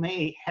 You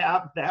may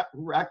have that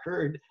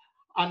record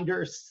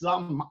under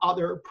some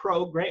other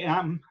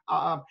program.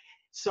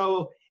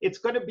 So it's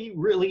going to be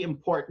really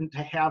important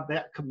to have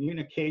that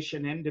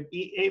communication and to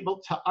be able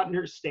to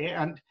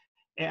understand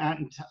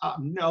and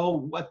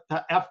know what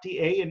the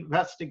FDA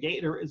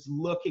investigator is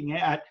looking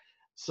at,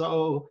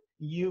 so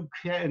you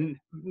can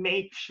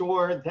make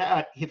sure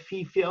that if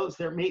he feels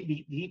there may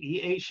be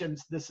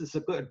deviations, this is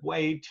a good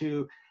way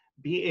to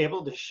be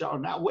able to show,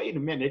 now wait a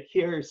minute,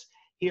 here's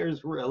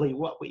really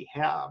what we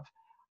have.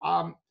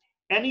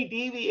 Any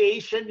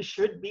deviation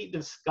should be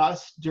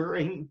discussed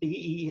during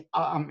the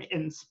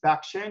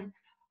inspection.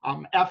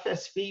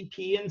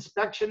 FSVP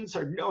inspections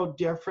are no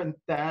different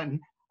than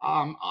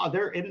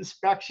other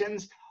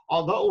inspections,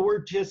 although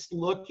we're just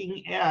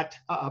looking at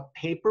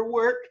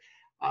paperwork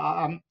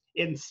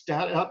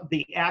instead of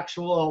the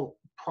actual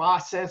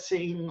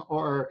processing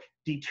or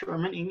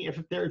determining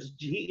if there's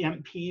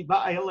GMP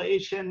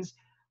violations.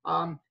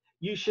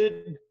 You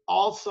should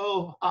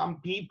also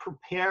be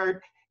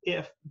prepared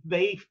if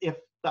the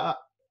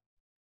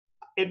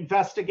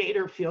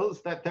investigator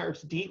feels that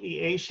there's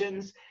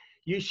deviations,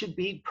 you should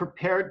be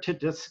prepared to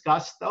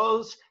discuss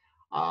those.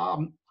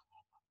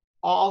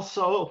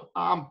 Also,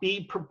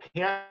 be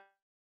prepared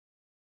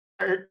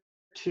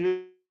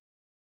to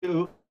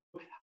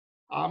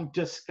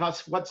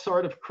discuss what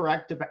sort of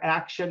corrective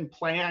action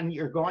plan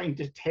you're going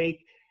to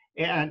take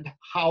and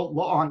how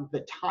long,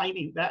 the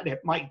timing that it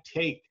might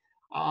take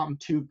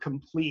to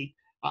complete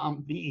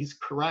these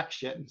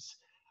corrections.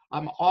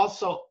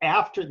 Also,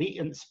 after the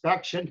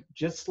inspection,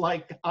 just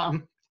like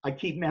I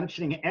keep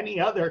mentioning any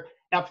other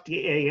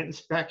FDA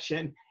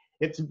inspection,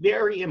 it's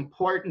very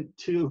important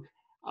to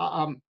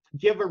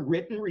give a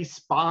written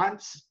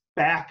response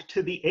back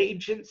to the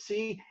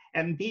agency,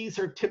 and these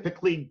are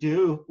typically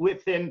due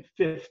within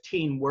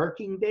 15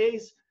 working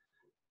days.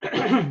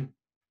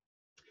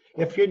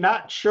 If you're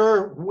not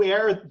sure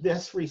where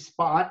this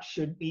response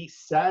should be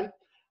sent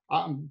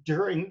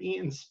during the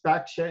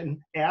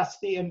inspection, ask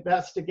the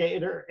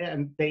investigator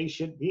and they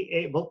should be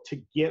able to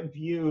give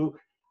you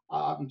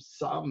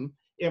some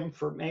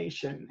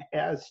information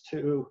as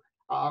to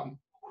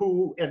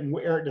who and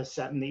where to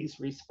send these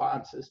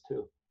responses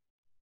to.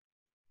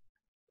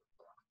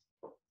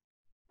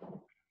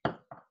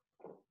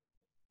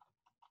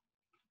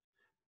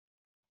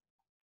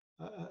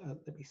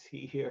 Let me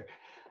see here.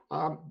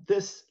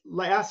 This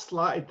last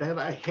slide that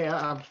I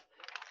have,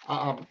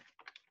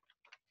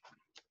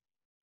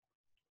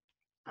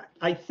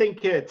 I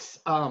think it's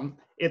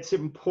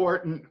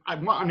important. I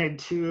wanted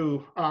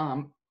to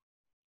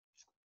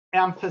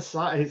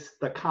emphasize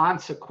the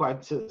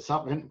consequences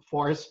of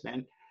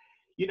enforcement.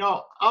 You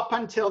know, up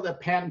until the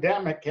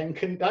pandemic and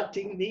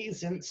conducting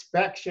these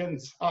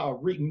inspections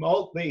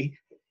remotely,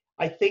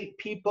 I think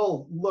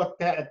people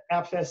looked at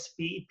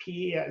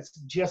FSVP as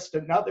just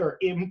another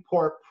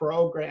import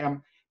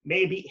program,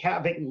 maybe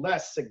having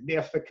less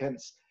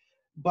significance.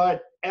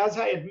 But as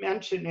I had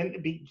mentioned in the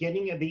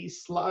beginning of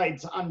these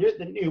slides, under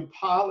the new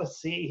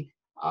policy,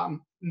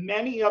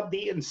 many of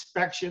the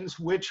inspections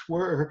which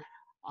were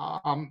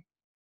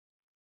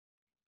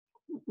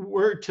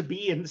to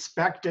be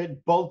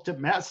inspected both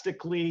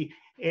domestically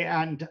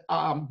and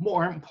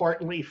more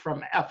importantly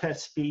from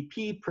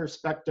FSVP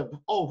perspective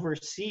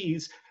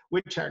overseas,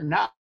 which are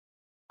now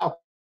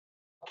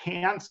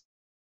canceled,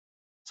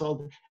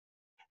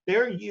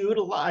 they're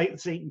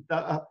utilizing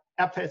the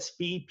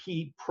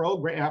FSVP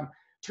program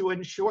to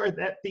ensure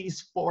that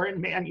these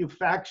foreign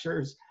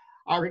manufacturers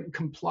are in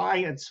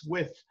compliance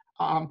with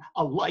a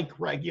like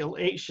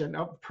regulation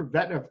of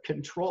preventive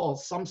control,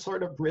 some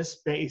sort of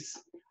risk-based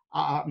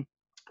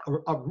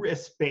a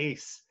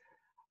risk-based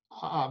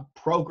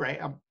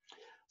program.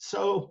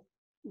 So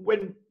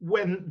when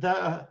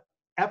the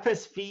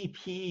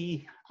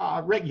FSVP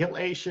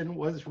regulation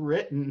was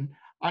written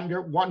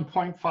under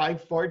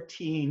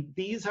 1.514,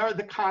 these are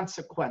the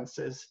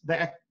consequences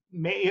that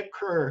may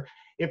occur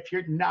if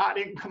you're not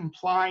in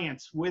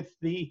compliance with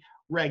the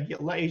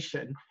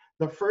regulation.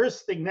 The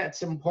first thing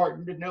that's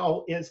important to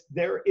know is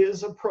there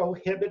is a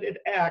prohibited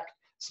act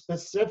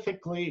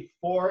specifically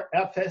for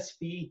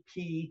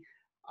FSVP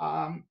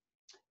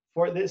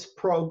for this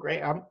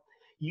program.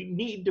 You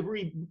need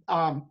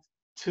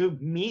to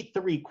meet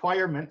the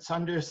requirements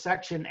under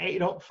Section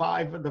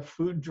 805 of the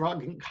Food,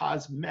 Drug, and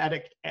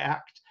Cosmetic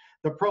Act.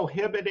 The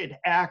prohibited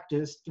act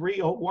is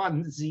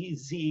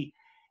 301ZZ.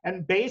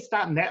 And based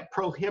on that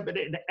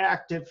prohibited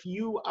act, if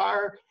you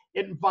are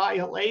in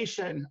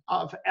violation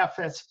of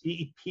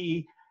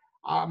FSVP,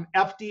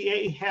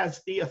 FDA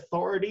has the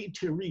authority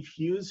to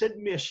refuse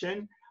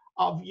admission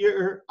of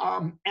your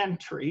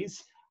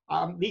entries.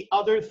 The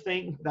other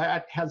thing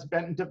that has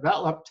been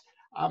developed,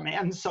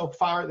 and so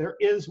far there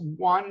is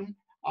one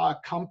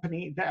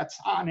company that's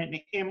on an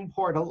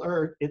import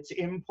alert. It's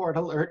import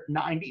alert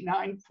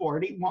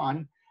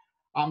 9941.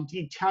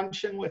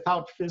 Detention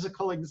without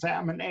physical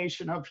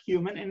examination of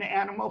human and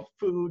animal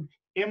food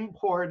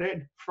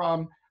imported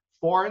from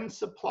foreign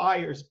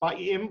suppliers by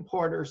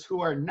importers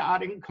who are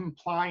not in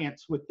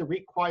compliance with the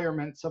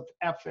requirements of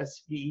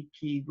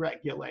FSVP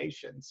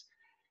regulations.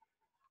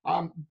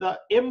 The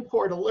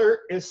import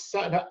alert is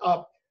set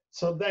up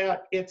so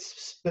that it's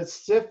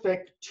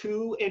specific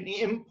to an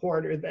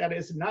importer that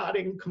is not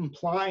in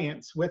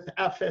compliance with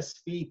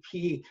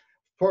FSVP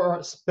for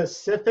a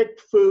specific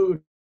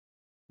food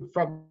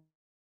from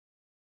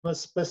a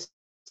specific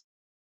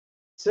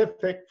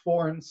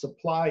foreign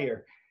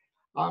supplier.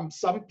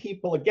 Some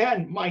people,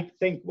 again, might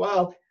think,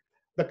 well,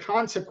 the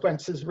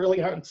consequences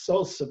really aren't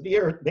so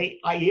severe.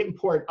 I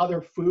import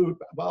other food.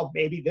 Well,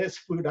 maybe this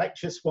food I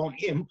just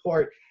won't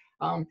import.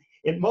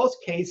 In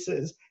most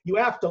cases, you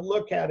have to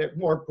look at it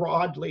more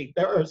broadly.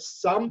 There are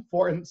some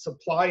foreign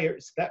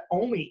suppliers that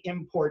only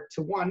import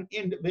to one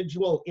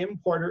individual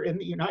importer in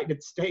the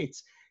United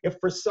States. If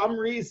for some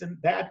reason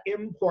that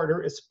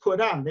importer is put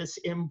on this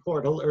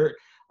import alert,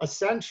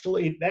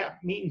 essentially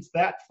that means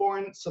that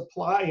foreign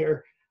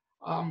supplier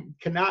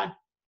cannot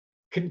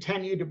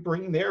continue to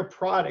bring their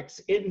products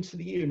into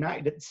the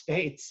United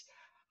States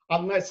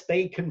unless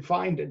they can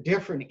find a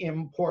different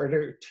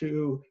importer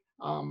to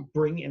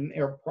bring in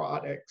their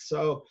products.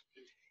 So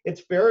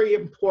it's very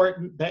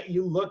important that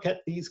you look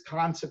at these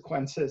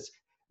consequences.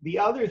 The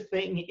other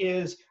thing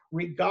is,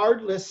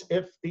 regardless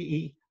if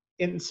the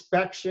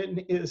inspection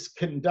is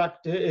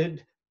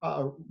conducted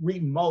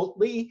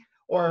remotely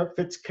or if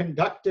it's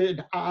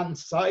conducted on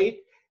site,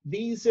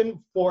 these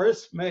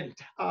enforcement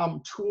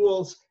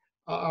tools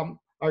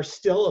are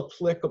still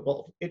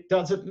applicable. It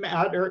doesn't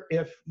matter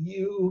if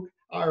you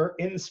are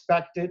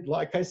inspected,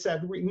 like I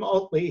said,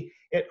 remotely,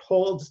 it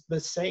holds the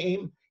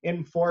same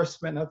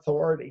enforcement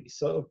authority.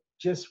 So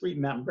just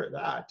remember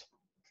that.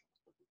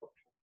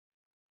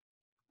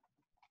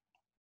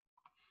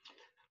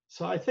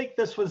 So I think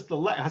this was the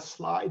last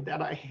slide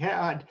that I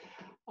had.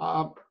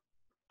 I'm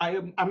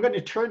going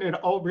to turn it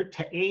over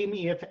to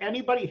Amy. If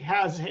anybody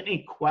has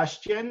any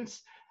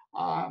questions,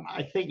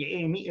 I think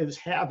Amy is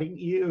having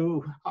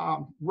you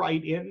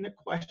write in the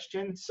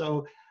questions.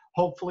 So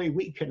hopefully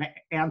we can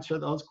answer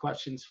those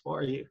questions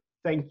for you.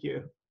 Thank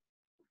you.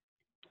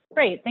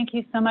 Great, thank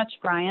you so much,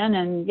 Brian.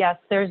 And yes,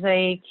 there's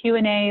a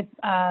Q&A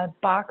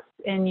box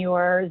in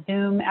your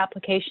Zoom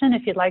application.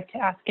 If you'd like to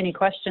ask any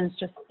questions,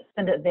 just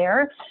send it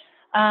there.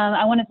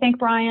 I want to thank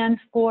Brian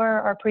for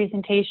our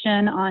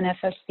presentation on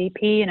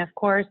FSVP. And of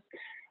course,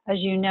 as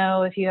you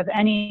know, if you have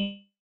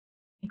any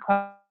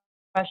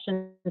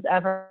questions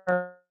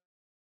ever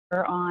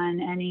on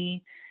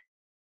any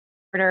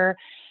order,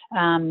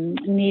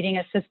 needing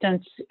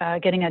assistance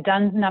getting a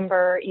DUNS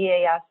number,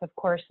 EAS, of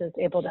course, is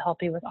able to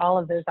help you with all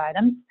of those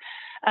items.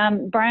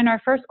 Brian,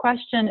 our first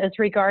question is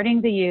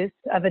regarding the use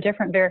of a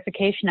different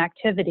verification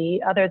activity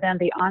other than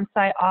the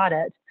on-site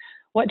audit.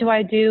 What do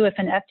I do if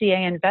an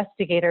FDA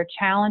investigator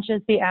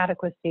challenges the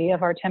adequacy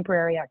of our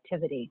temporary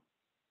activity?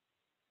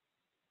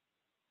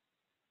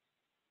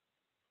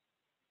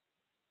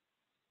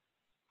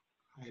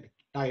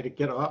 I had to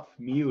get off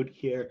mute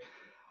here.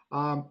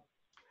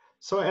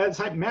 So as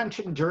I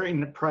mentioned during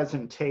the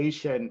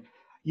presentation,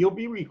 you'll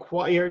be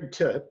required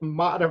to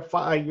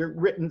modify your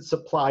written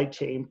supply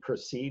chain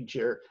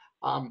procedure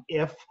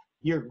if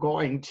you're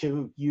going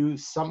to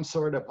use some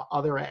sort of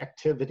other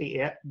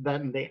activity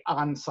than the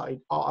on-site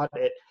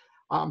audit.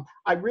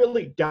 I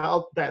really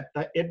doubt that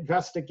the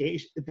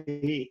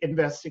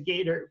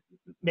investigator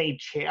may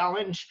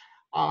challenge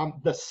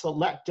the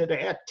selected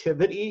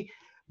activity,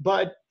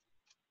 but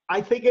I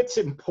think it's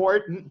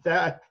important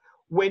that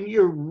when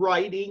you're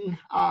writing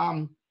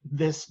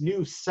this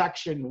new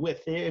section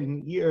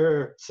within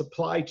your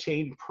supply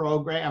chain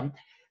program,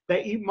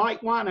 that you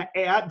might want to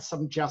add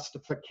some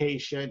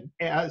justification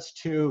as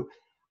to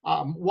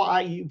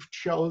why you've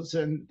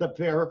chosen the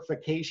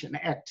verification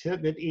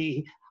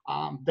activity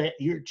that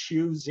you're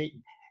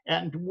choosing.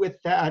 And with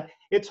that,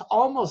 it's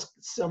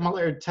almost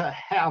similar to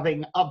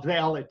having a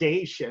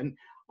validation.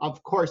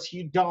 Of course,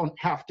 you don't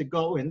have to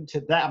go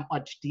into that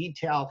much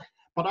detail,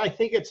 but I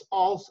think it's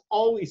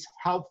always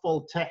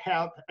helpful to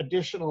have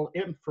additional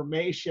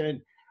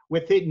information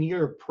within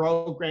your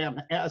program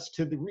as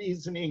to the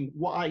reasoning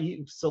why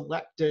you've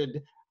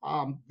selected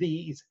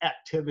these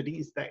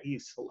activities that you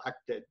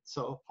selected.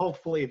 So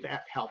hopefully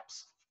that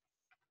helps.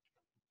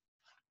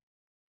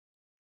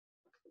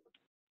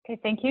 Okay,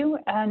 thank you.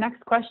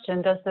 Next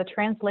question, does the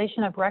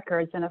translation of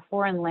records in a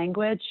foreign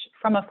language,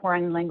 from a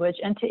foreign language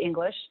into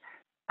English,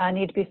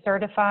 need to be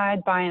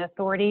certified by an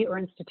authority or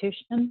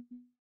institution?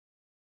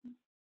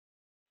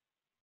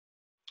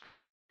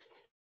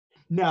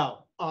 No,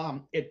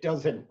 it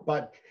doesn't.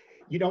 But,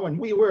 you know, when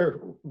we were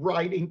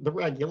writing the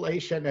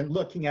regulation and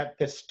looking at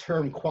this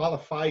term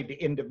qualified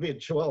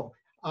individual,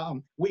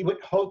 we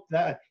would hope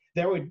that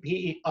there would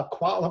be a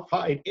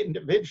qualified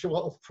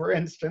individual. For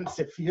instance,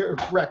 if your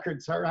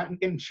records are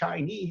in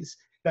Chinese,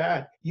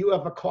 that you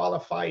have a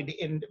qualified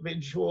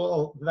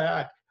individual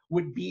that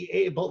would be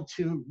able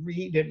to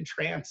read and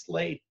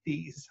translate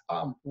these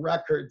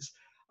records.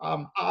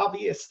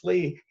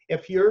 Obviously,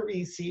 if you're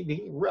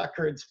receiving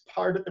records,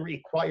 part of the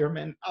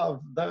requirement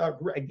of the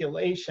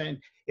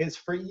regulation is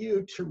for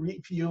you to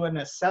review and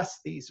assess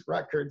these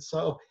records.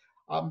 So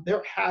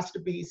there has to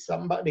be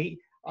somebody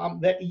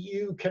that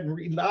you can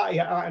rely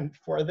on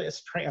for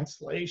this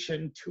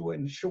translation to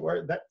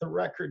ensure that the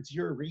records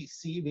you're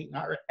receiving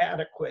are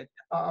adequate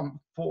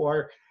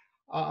for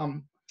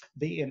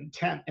the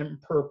intent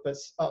and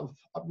purpose of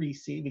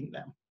receiving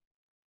them.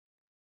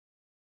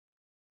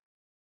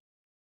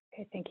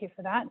 Okay, thank you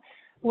for that.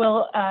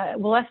 Will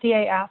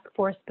FDA ask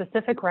for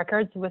specific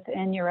records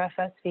within your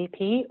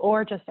FSVP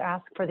or just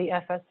ask for the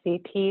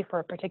FSVP for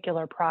a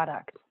particular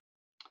product?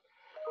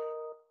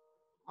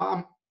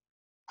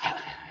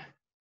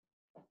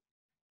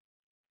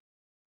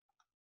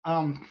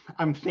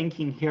 I'm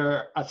thinking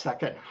here a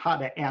second how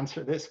to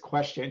answer this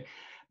question,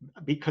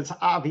 because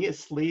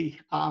obviously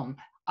I'm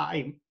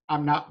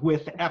not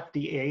with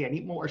FDA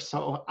anymore,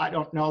 so I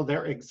don't know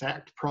their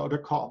exact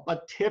protocol.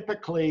 But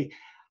typically,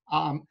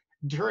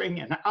 during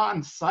an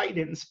on-site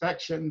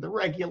inspection, the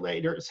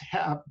regulators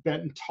have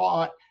been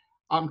taught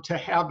to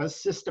have a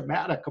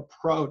systematic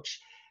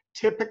approach.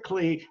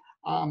 Typically,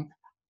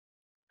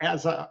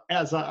 as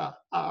a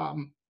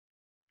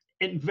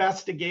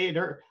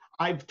investigator,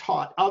 I've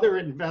taught other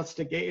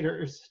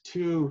investigators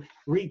to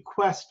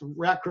request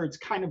records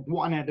kind of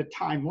one at a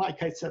time.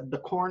 Like I said, the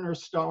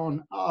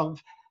cornerstone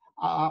of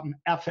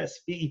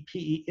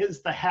FSVP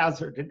is the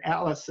hazard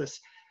analysis.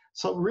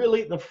 So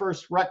really the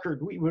first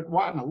record we would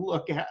want to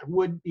look at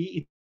would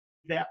be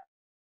that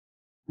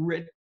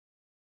written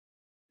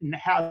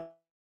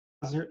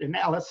hazard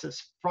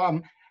analysis.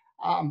 From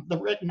the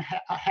written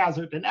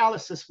hazard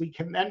analysis, we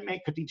can then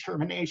make a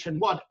determination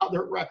what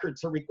other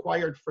records are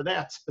required for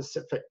that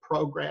specific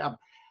program.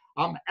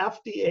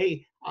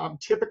 FDA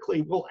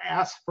typically will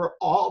ask for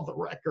all the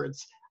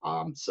records.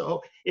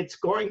 So it's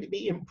going to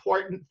be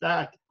important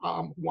that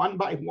one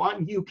by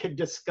one you can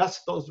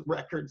discuss those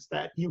records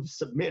that you've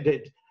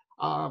submitted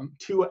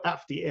to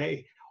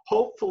FDA.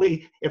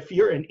 Hopefully, if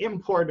you're an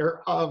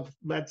importer of,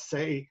 let's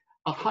say,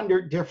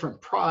 100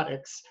 different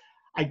products,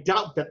 I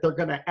doubt that they're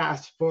going to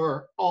ask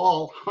for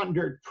all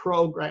 100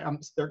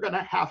 programs. They're going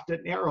to have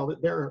to narrow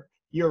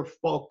your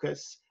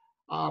focus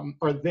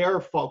or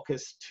their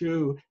focus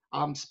to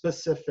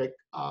specific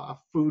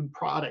food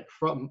product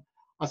from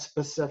a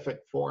specific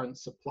foreign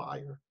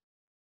supplier.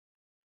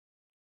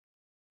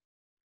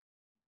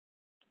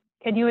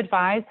 Can you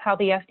advise how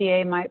the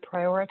FDA might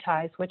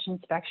prioritize which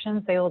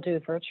inspections they will do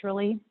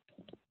virtually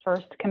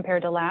first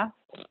compared to last?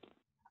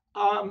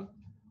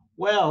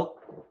 Well,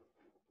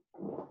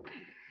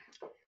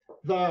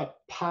 the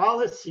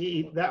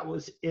policy that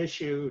was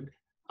issued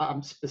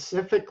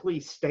specifically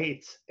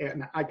states,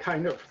 and I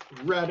kind of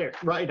read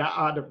it right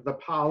out of the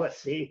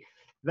policy,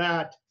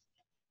 that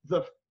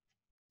the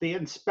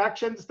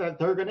inspections that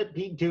they're going to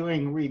be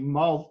doing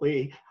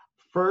remotely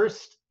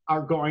first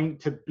are going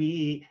to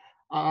be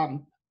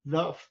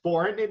the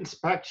foreign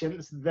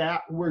inspections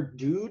that were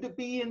due to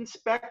be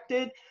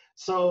inspected.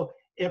 So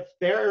if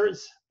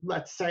there's,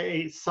 let's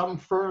say, some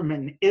firm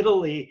in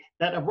Italy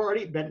that have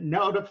already been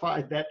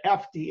notified that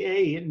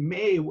FDA in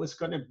May was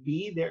going to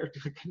be there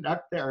to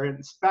conduct their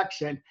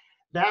inspection,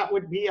 that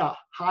would be a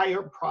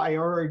higher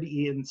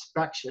priority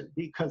inspection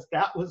because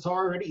that was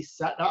already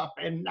set up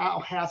and now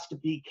has to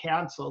be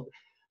canceled.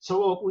 So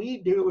what we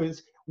do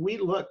is we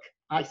look,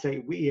 I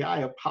say we,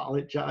 I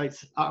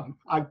apologize.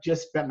 I've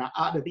just been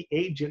out of the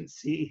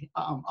agency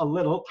a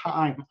little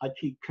time. I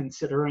keep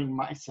considering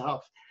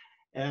myself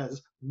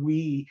as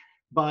we,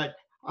 but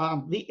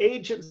the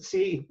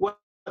agency, what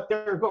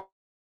they're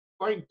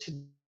going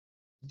to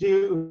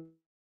do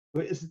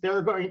is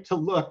they're going to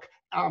look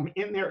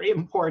in their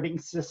importing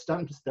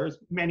systems. There's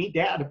many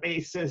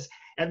databases,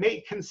 and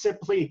they can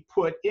simply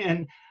put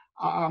in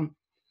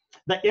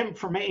the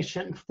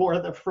information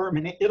for the firm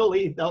in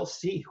Italy. They'll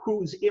see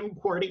who's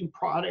importing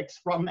products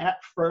from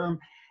that firm,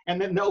 and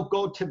then they'll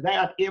go to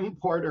that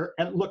importer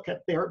and look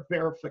at their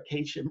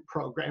verification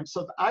program.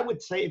 So I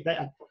would say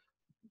that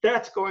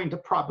that's going to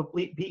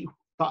probably be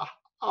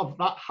of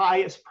the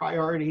highest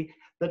priority.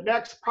 The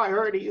next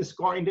priority is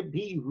going to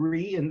be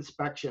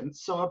re-inspection.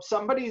 So if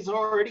somebody's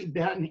already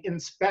been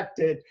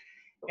inspected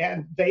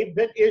and they've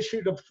been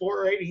issued a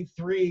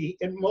 483,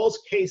 in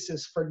most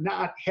cases for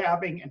not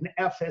having an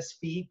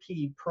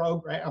FSVP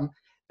program,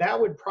 that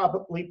would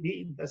probably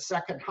be the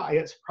second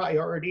highest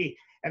priority,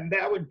 and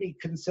that would be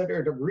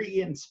considered a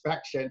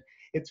re-inspection.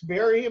 It's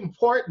very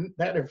important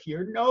that if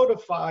you're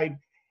notified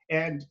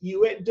and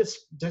you had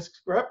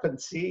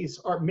discrepancies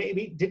or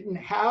maybe didn't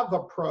have a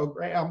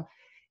program,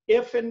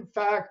 if in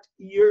fact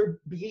you're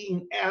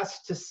being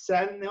asked to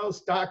send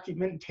those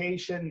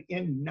documentation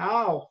in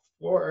now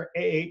for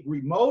a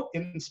remote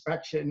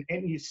inspection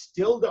and you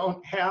still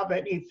don't have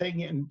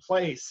anything in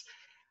place,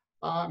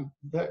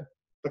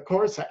 the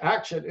course of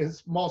action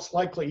is most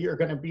likely you're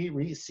going to be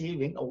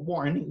receiving a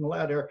warning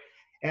letter.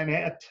 And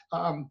at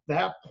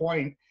that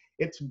point,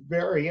 it's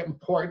very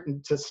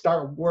important to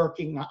start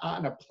working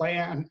on a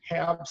plan,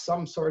 have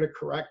some sort of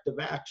corrective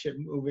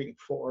action moving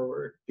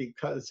forward,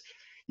 because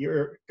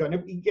you're going to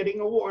be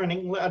getting a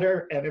warning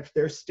letter, and if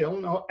there's still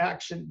no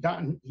action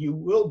done, you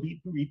will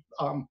be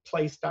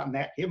placed on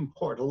that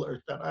import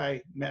alert that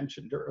I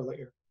mentioned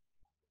earlier.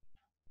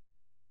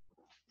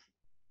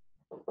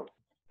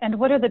 And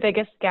what are the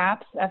biggest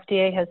gaps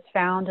FDA has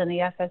found in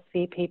the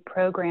FSVP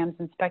programs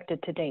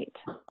inspected to date?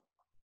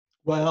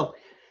 Well,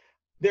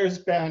 there's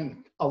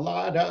been a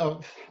lot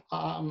of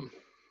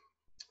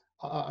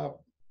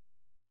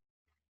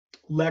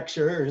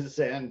lectures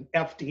and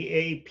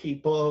FDA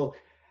people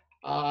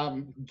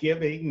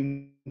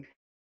giving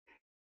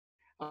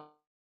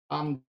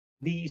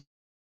these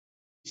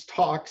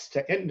talks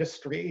to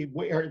industry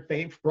where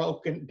they've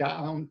broken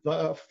down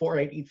the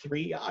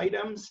 483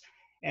 items.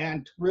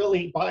 And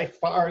really, by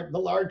far, the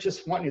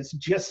largest one is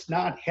just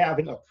not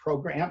having a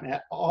program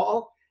at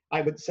all.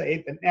 I would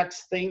say the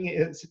next thing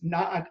is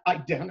not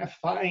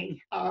identifying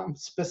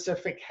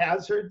specific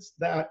hazards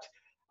that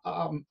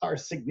are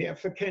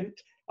significant.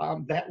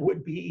 That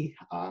would be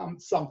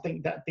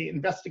something that the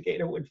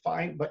investigator would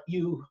find, but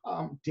you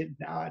did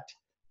not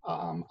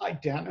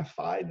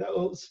identify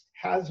those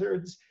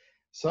hazards.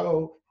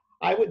 So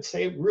I would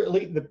say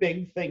really the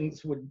big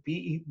things would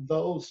be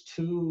those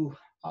two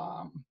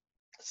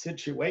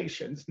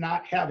situations: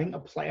 not having a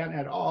plan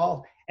at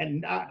all and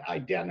not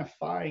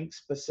identifying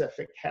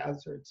specific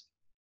hazards.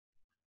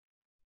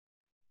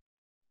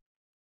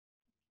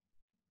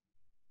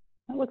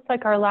 That looks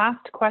like our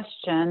last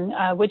question.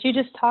 Would you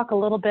just talk a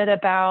little bit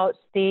about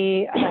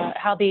the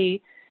how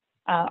the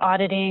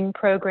auditing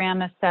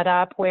program is set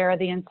up? Where are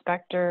the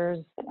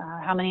inspectors?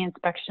 How many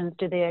inspections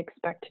do they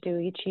expect to do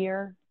each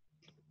year?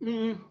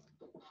 You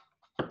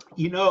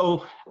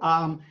know,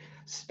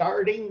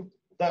 starting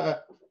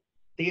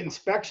the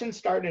inspection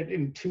started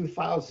in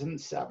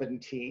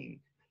 2017.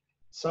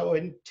 So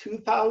in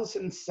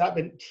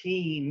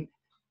 2017,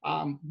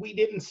 we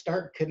didn't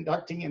start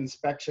conducting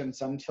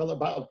inspections until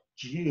about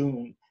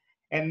June.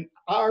 And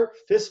our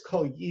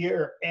fiscal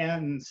year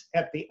ends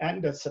at the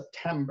end of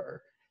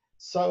September.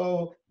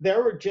 So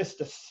there were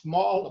just a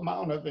small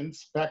amount of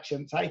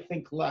inspections, I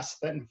think less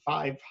than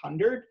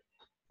 500.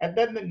 And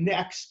then the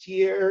next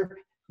year,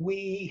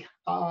 we,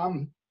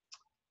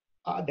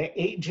 the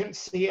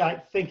agency, I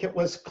think it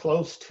was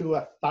close to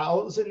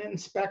 1,000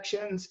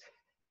 inspections.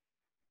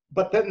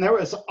 But then there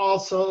was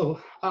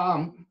also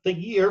the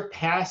year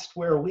past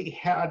where we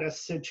had a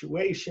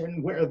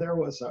situation where there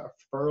was a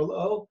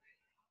furlough.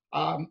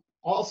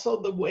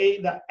 Also, the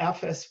way the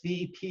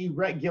FSVP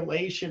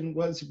regulation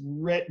was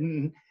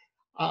written,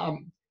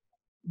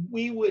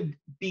 we would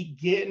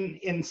begin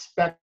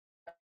inspections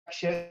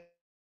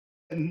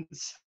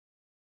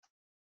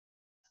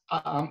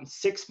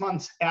 6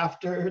 months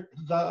after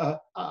the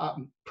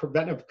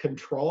preventive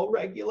control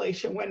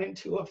regulation went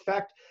into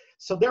effect.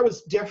 So there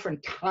was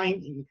different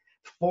timing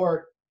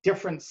for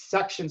different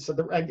sections of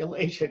the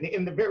regulation.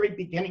 In the very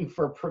beginning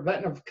for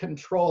preventive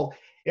control,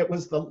 it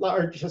was the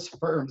largest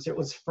firms. It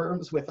was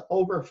firms with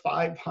over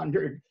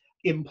 500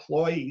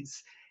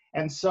 employees.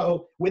 And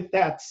so with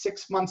that,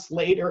 6 months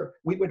later,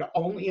 we would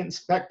only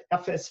inspect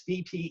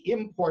FSVP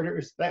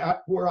importers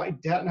that were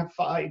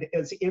identified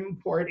as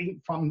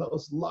importing from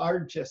those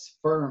largest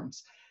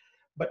firms.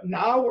 But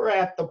now we're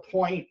at the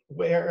point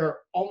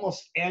where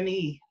almost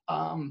any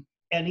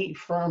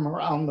firm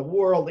around the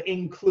world,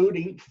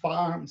 including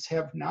farms,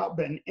 have now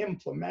been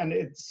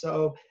implemented.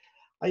 So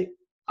when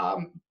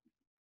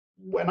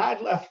I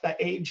left the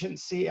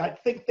agency, I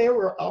think they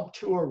were up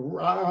to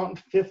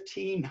around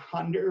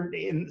 1,500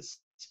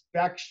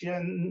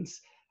 inspections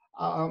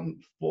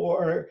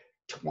for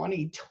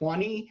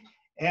 2020.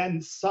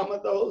 And some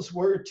of those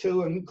were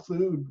to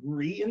include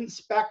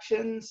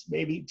re-inspections,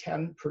 maybe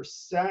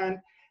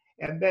 10%.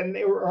 And then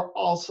they were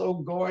also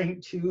going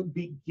to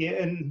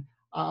begin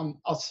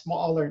a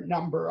smaller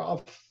number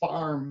of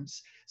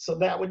farms. So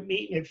that would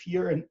mean if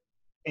you're an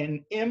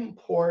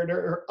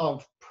importer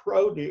of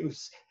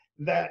produce,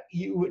 that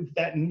you would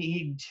then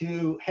need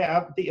to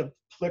have the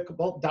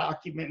applicable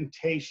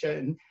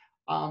documentation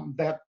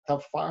that the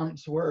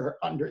farms were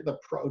under the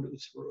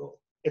produce rule,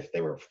 if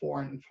they were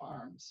foreign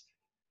farms.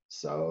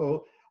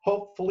 So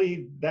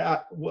hopefully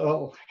that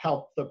will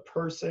help the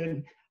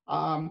person.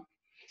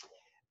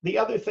 The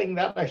other thing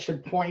that I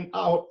should point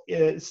out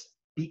is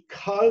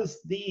because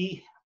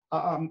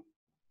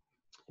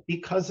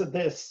of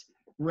this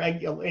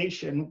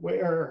regulation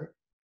where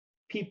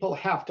people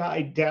have to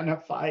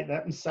identify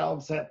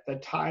themselves at the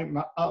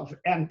time of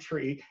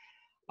entry,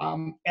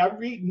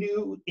 every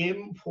new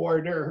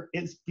importer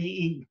is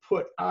being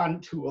put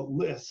onto a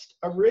list.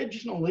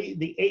 Originally,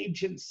 the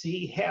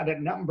agency had a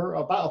number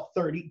about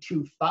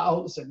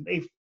 32,000.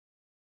 They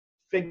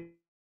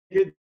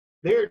figured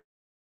their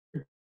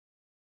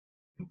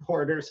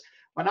importers.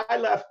 When I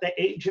left the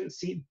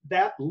agency,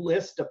 that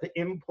list of the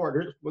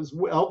importers was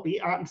well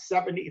beyond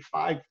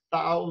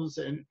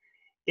 75,000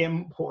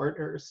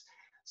 importers.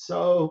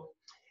 So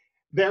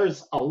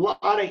there's a lot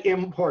of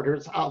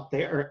importers out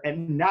there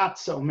and not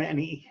so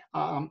many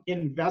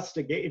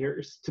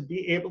investigators to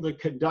be able to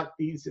conduct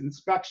these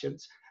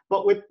inspections.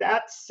 But with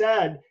that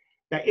said,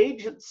 the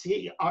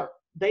agency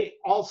they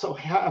also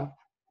have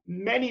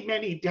many,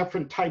 many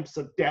different types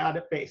of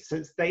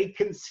databases. They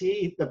can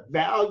see the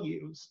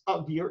values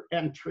of your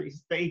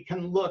entries. They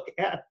can look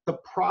at the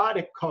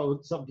product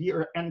codes of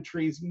your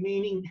entries,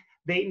 meaning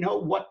they know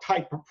what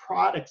type of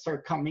products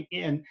are coming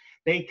in.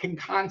 They can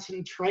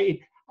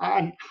concentrate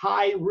on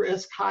high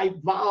risk, high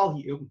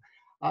volume.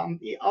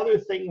 The other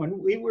thing,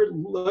 when we were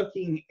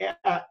looking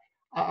at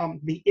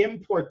the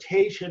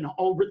importation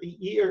over the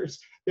years,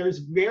 there's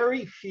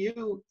very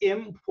few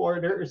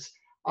importers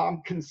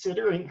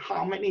considering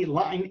how many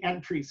line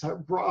entries are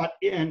brought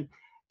in.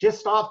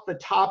 Just off the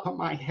top of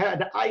my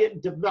head, I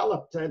had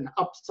developed an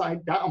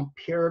upside down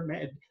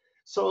pyramid.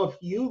 So if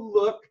you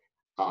look,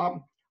 I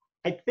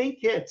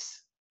think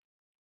it's,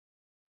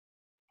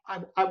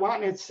 I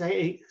want to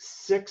say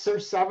 6 or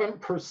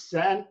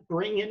 7%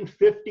 bring in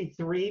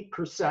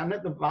 53%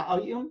 of the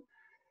volume.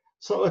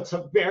 So it's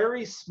a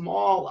very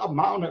small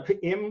amount of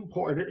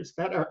importers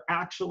that are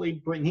actually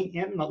bringing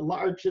in the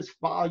largest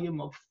volume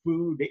of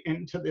food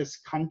into this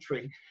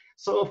country.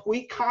 So if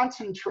we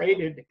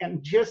concentrated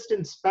and just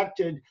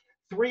inspected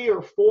 300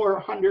 or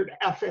 400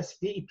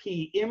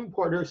 FSVP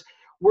importers,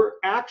 we're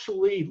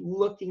actually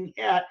looking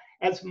at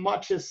as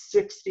much as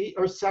 60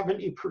 or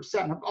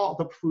 70% of all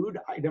the food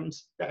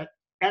items that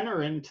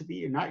enter into the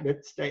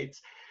United States.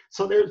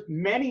 So there's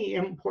many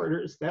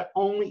importers that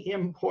only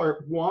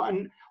import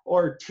 1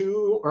 or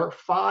 2 or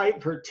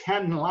 5 or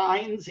 10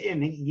 lines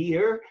in a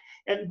year.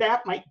 And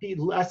that might be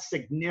less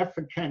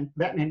significant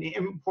than an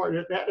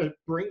importer that is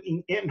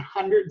bringing in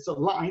hundreds of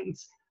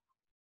lines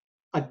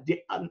a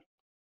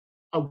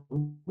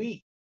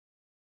week,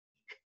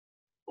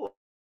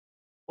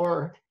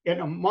 or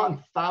in a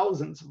month,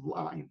 thousands of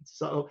lines.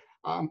 So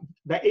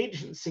the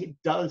agency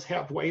does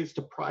have ways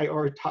to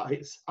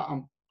prioritize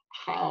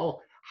how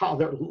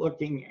they're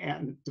looking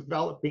and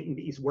developing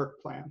these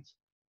work plans.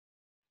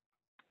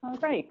 All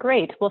right,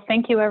 great. Well,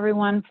 thank you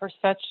everyone for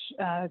such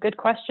good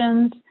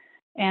questions.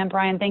 And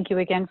Brian, thank you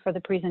again for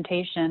the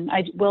presentation.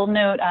 I will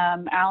note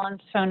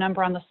Alan's phone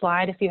number on the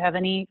slide. If you have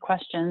any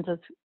questions,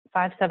 it's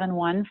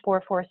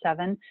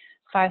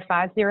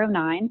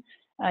 571-447-5509.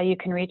 You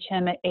can reach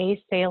him at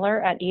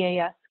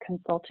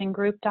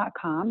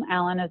asaylor@easconsultinggroup.com.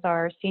 Alan is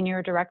our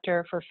Senior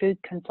Director for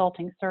Food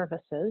Consulting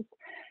Services.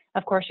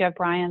 Of course, you have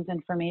Brian's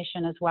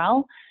information as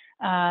well,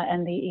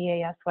 and the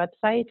EAS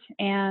website.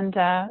 And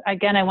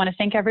again, I want to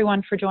thank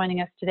everyone for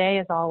joining us today,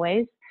 as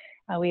always.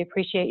 We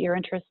appreciate your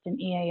interest in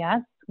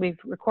EAS. We've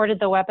recorded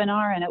the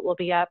webinar, and it will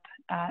be up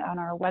on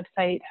our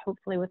website,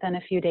 hopefully within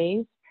a few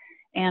days.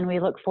 And we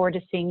look forward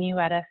to seeing you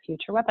at a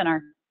future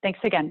webinar.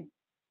 Thanks again.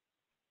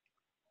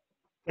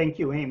 Thank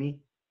you, Amy.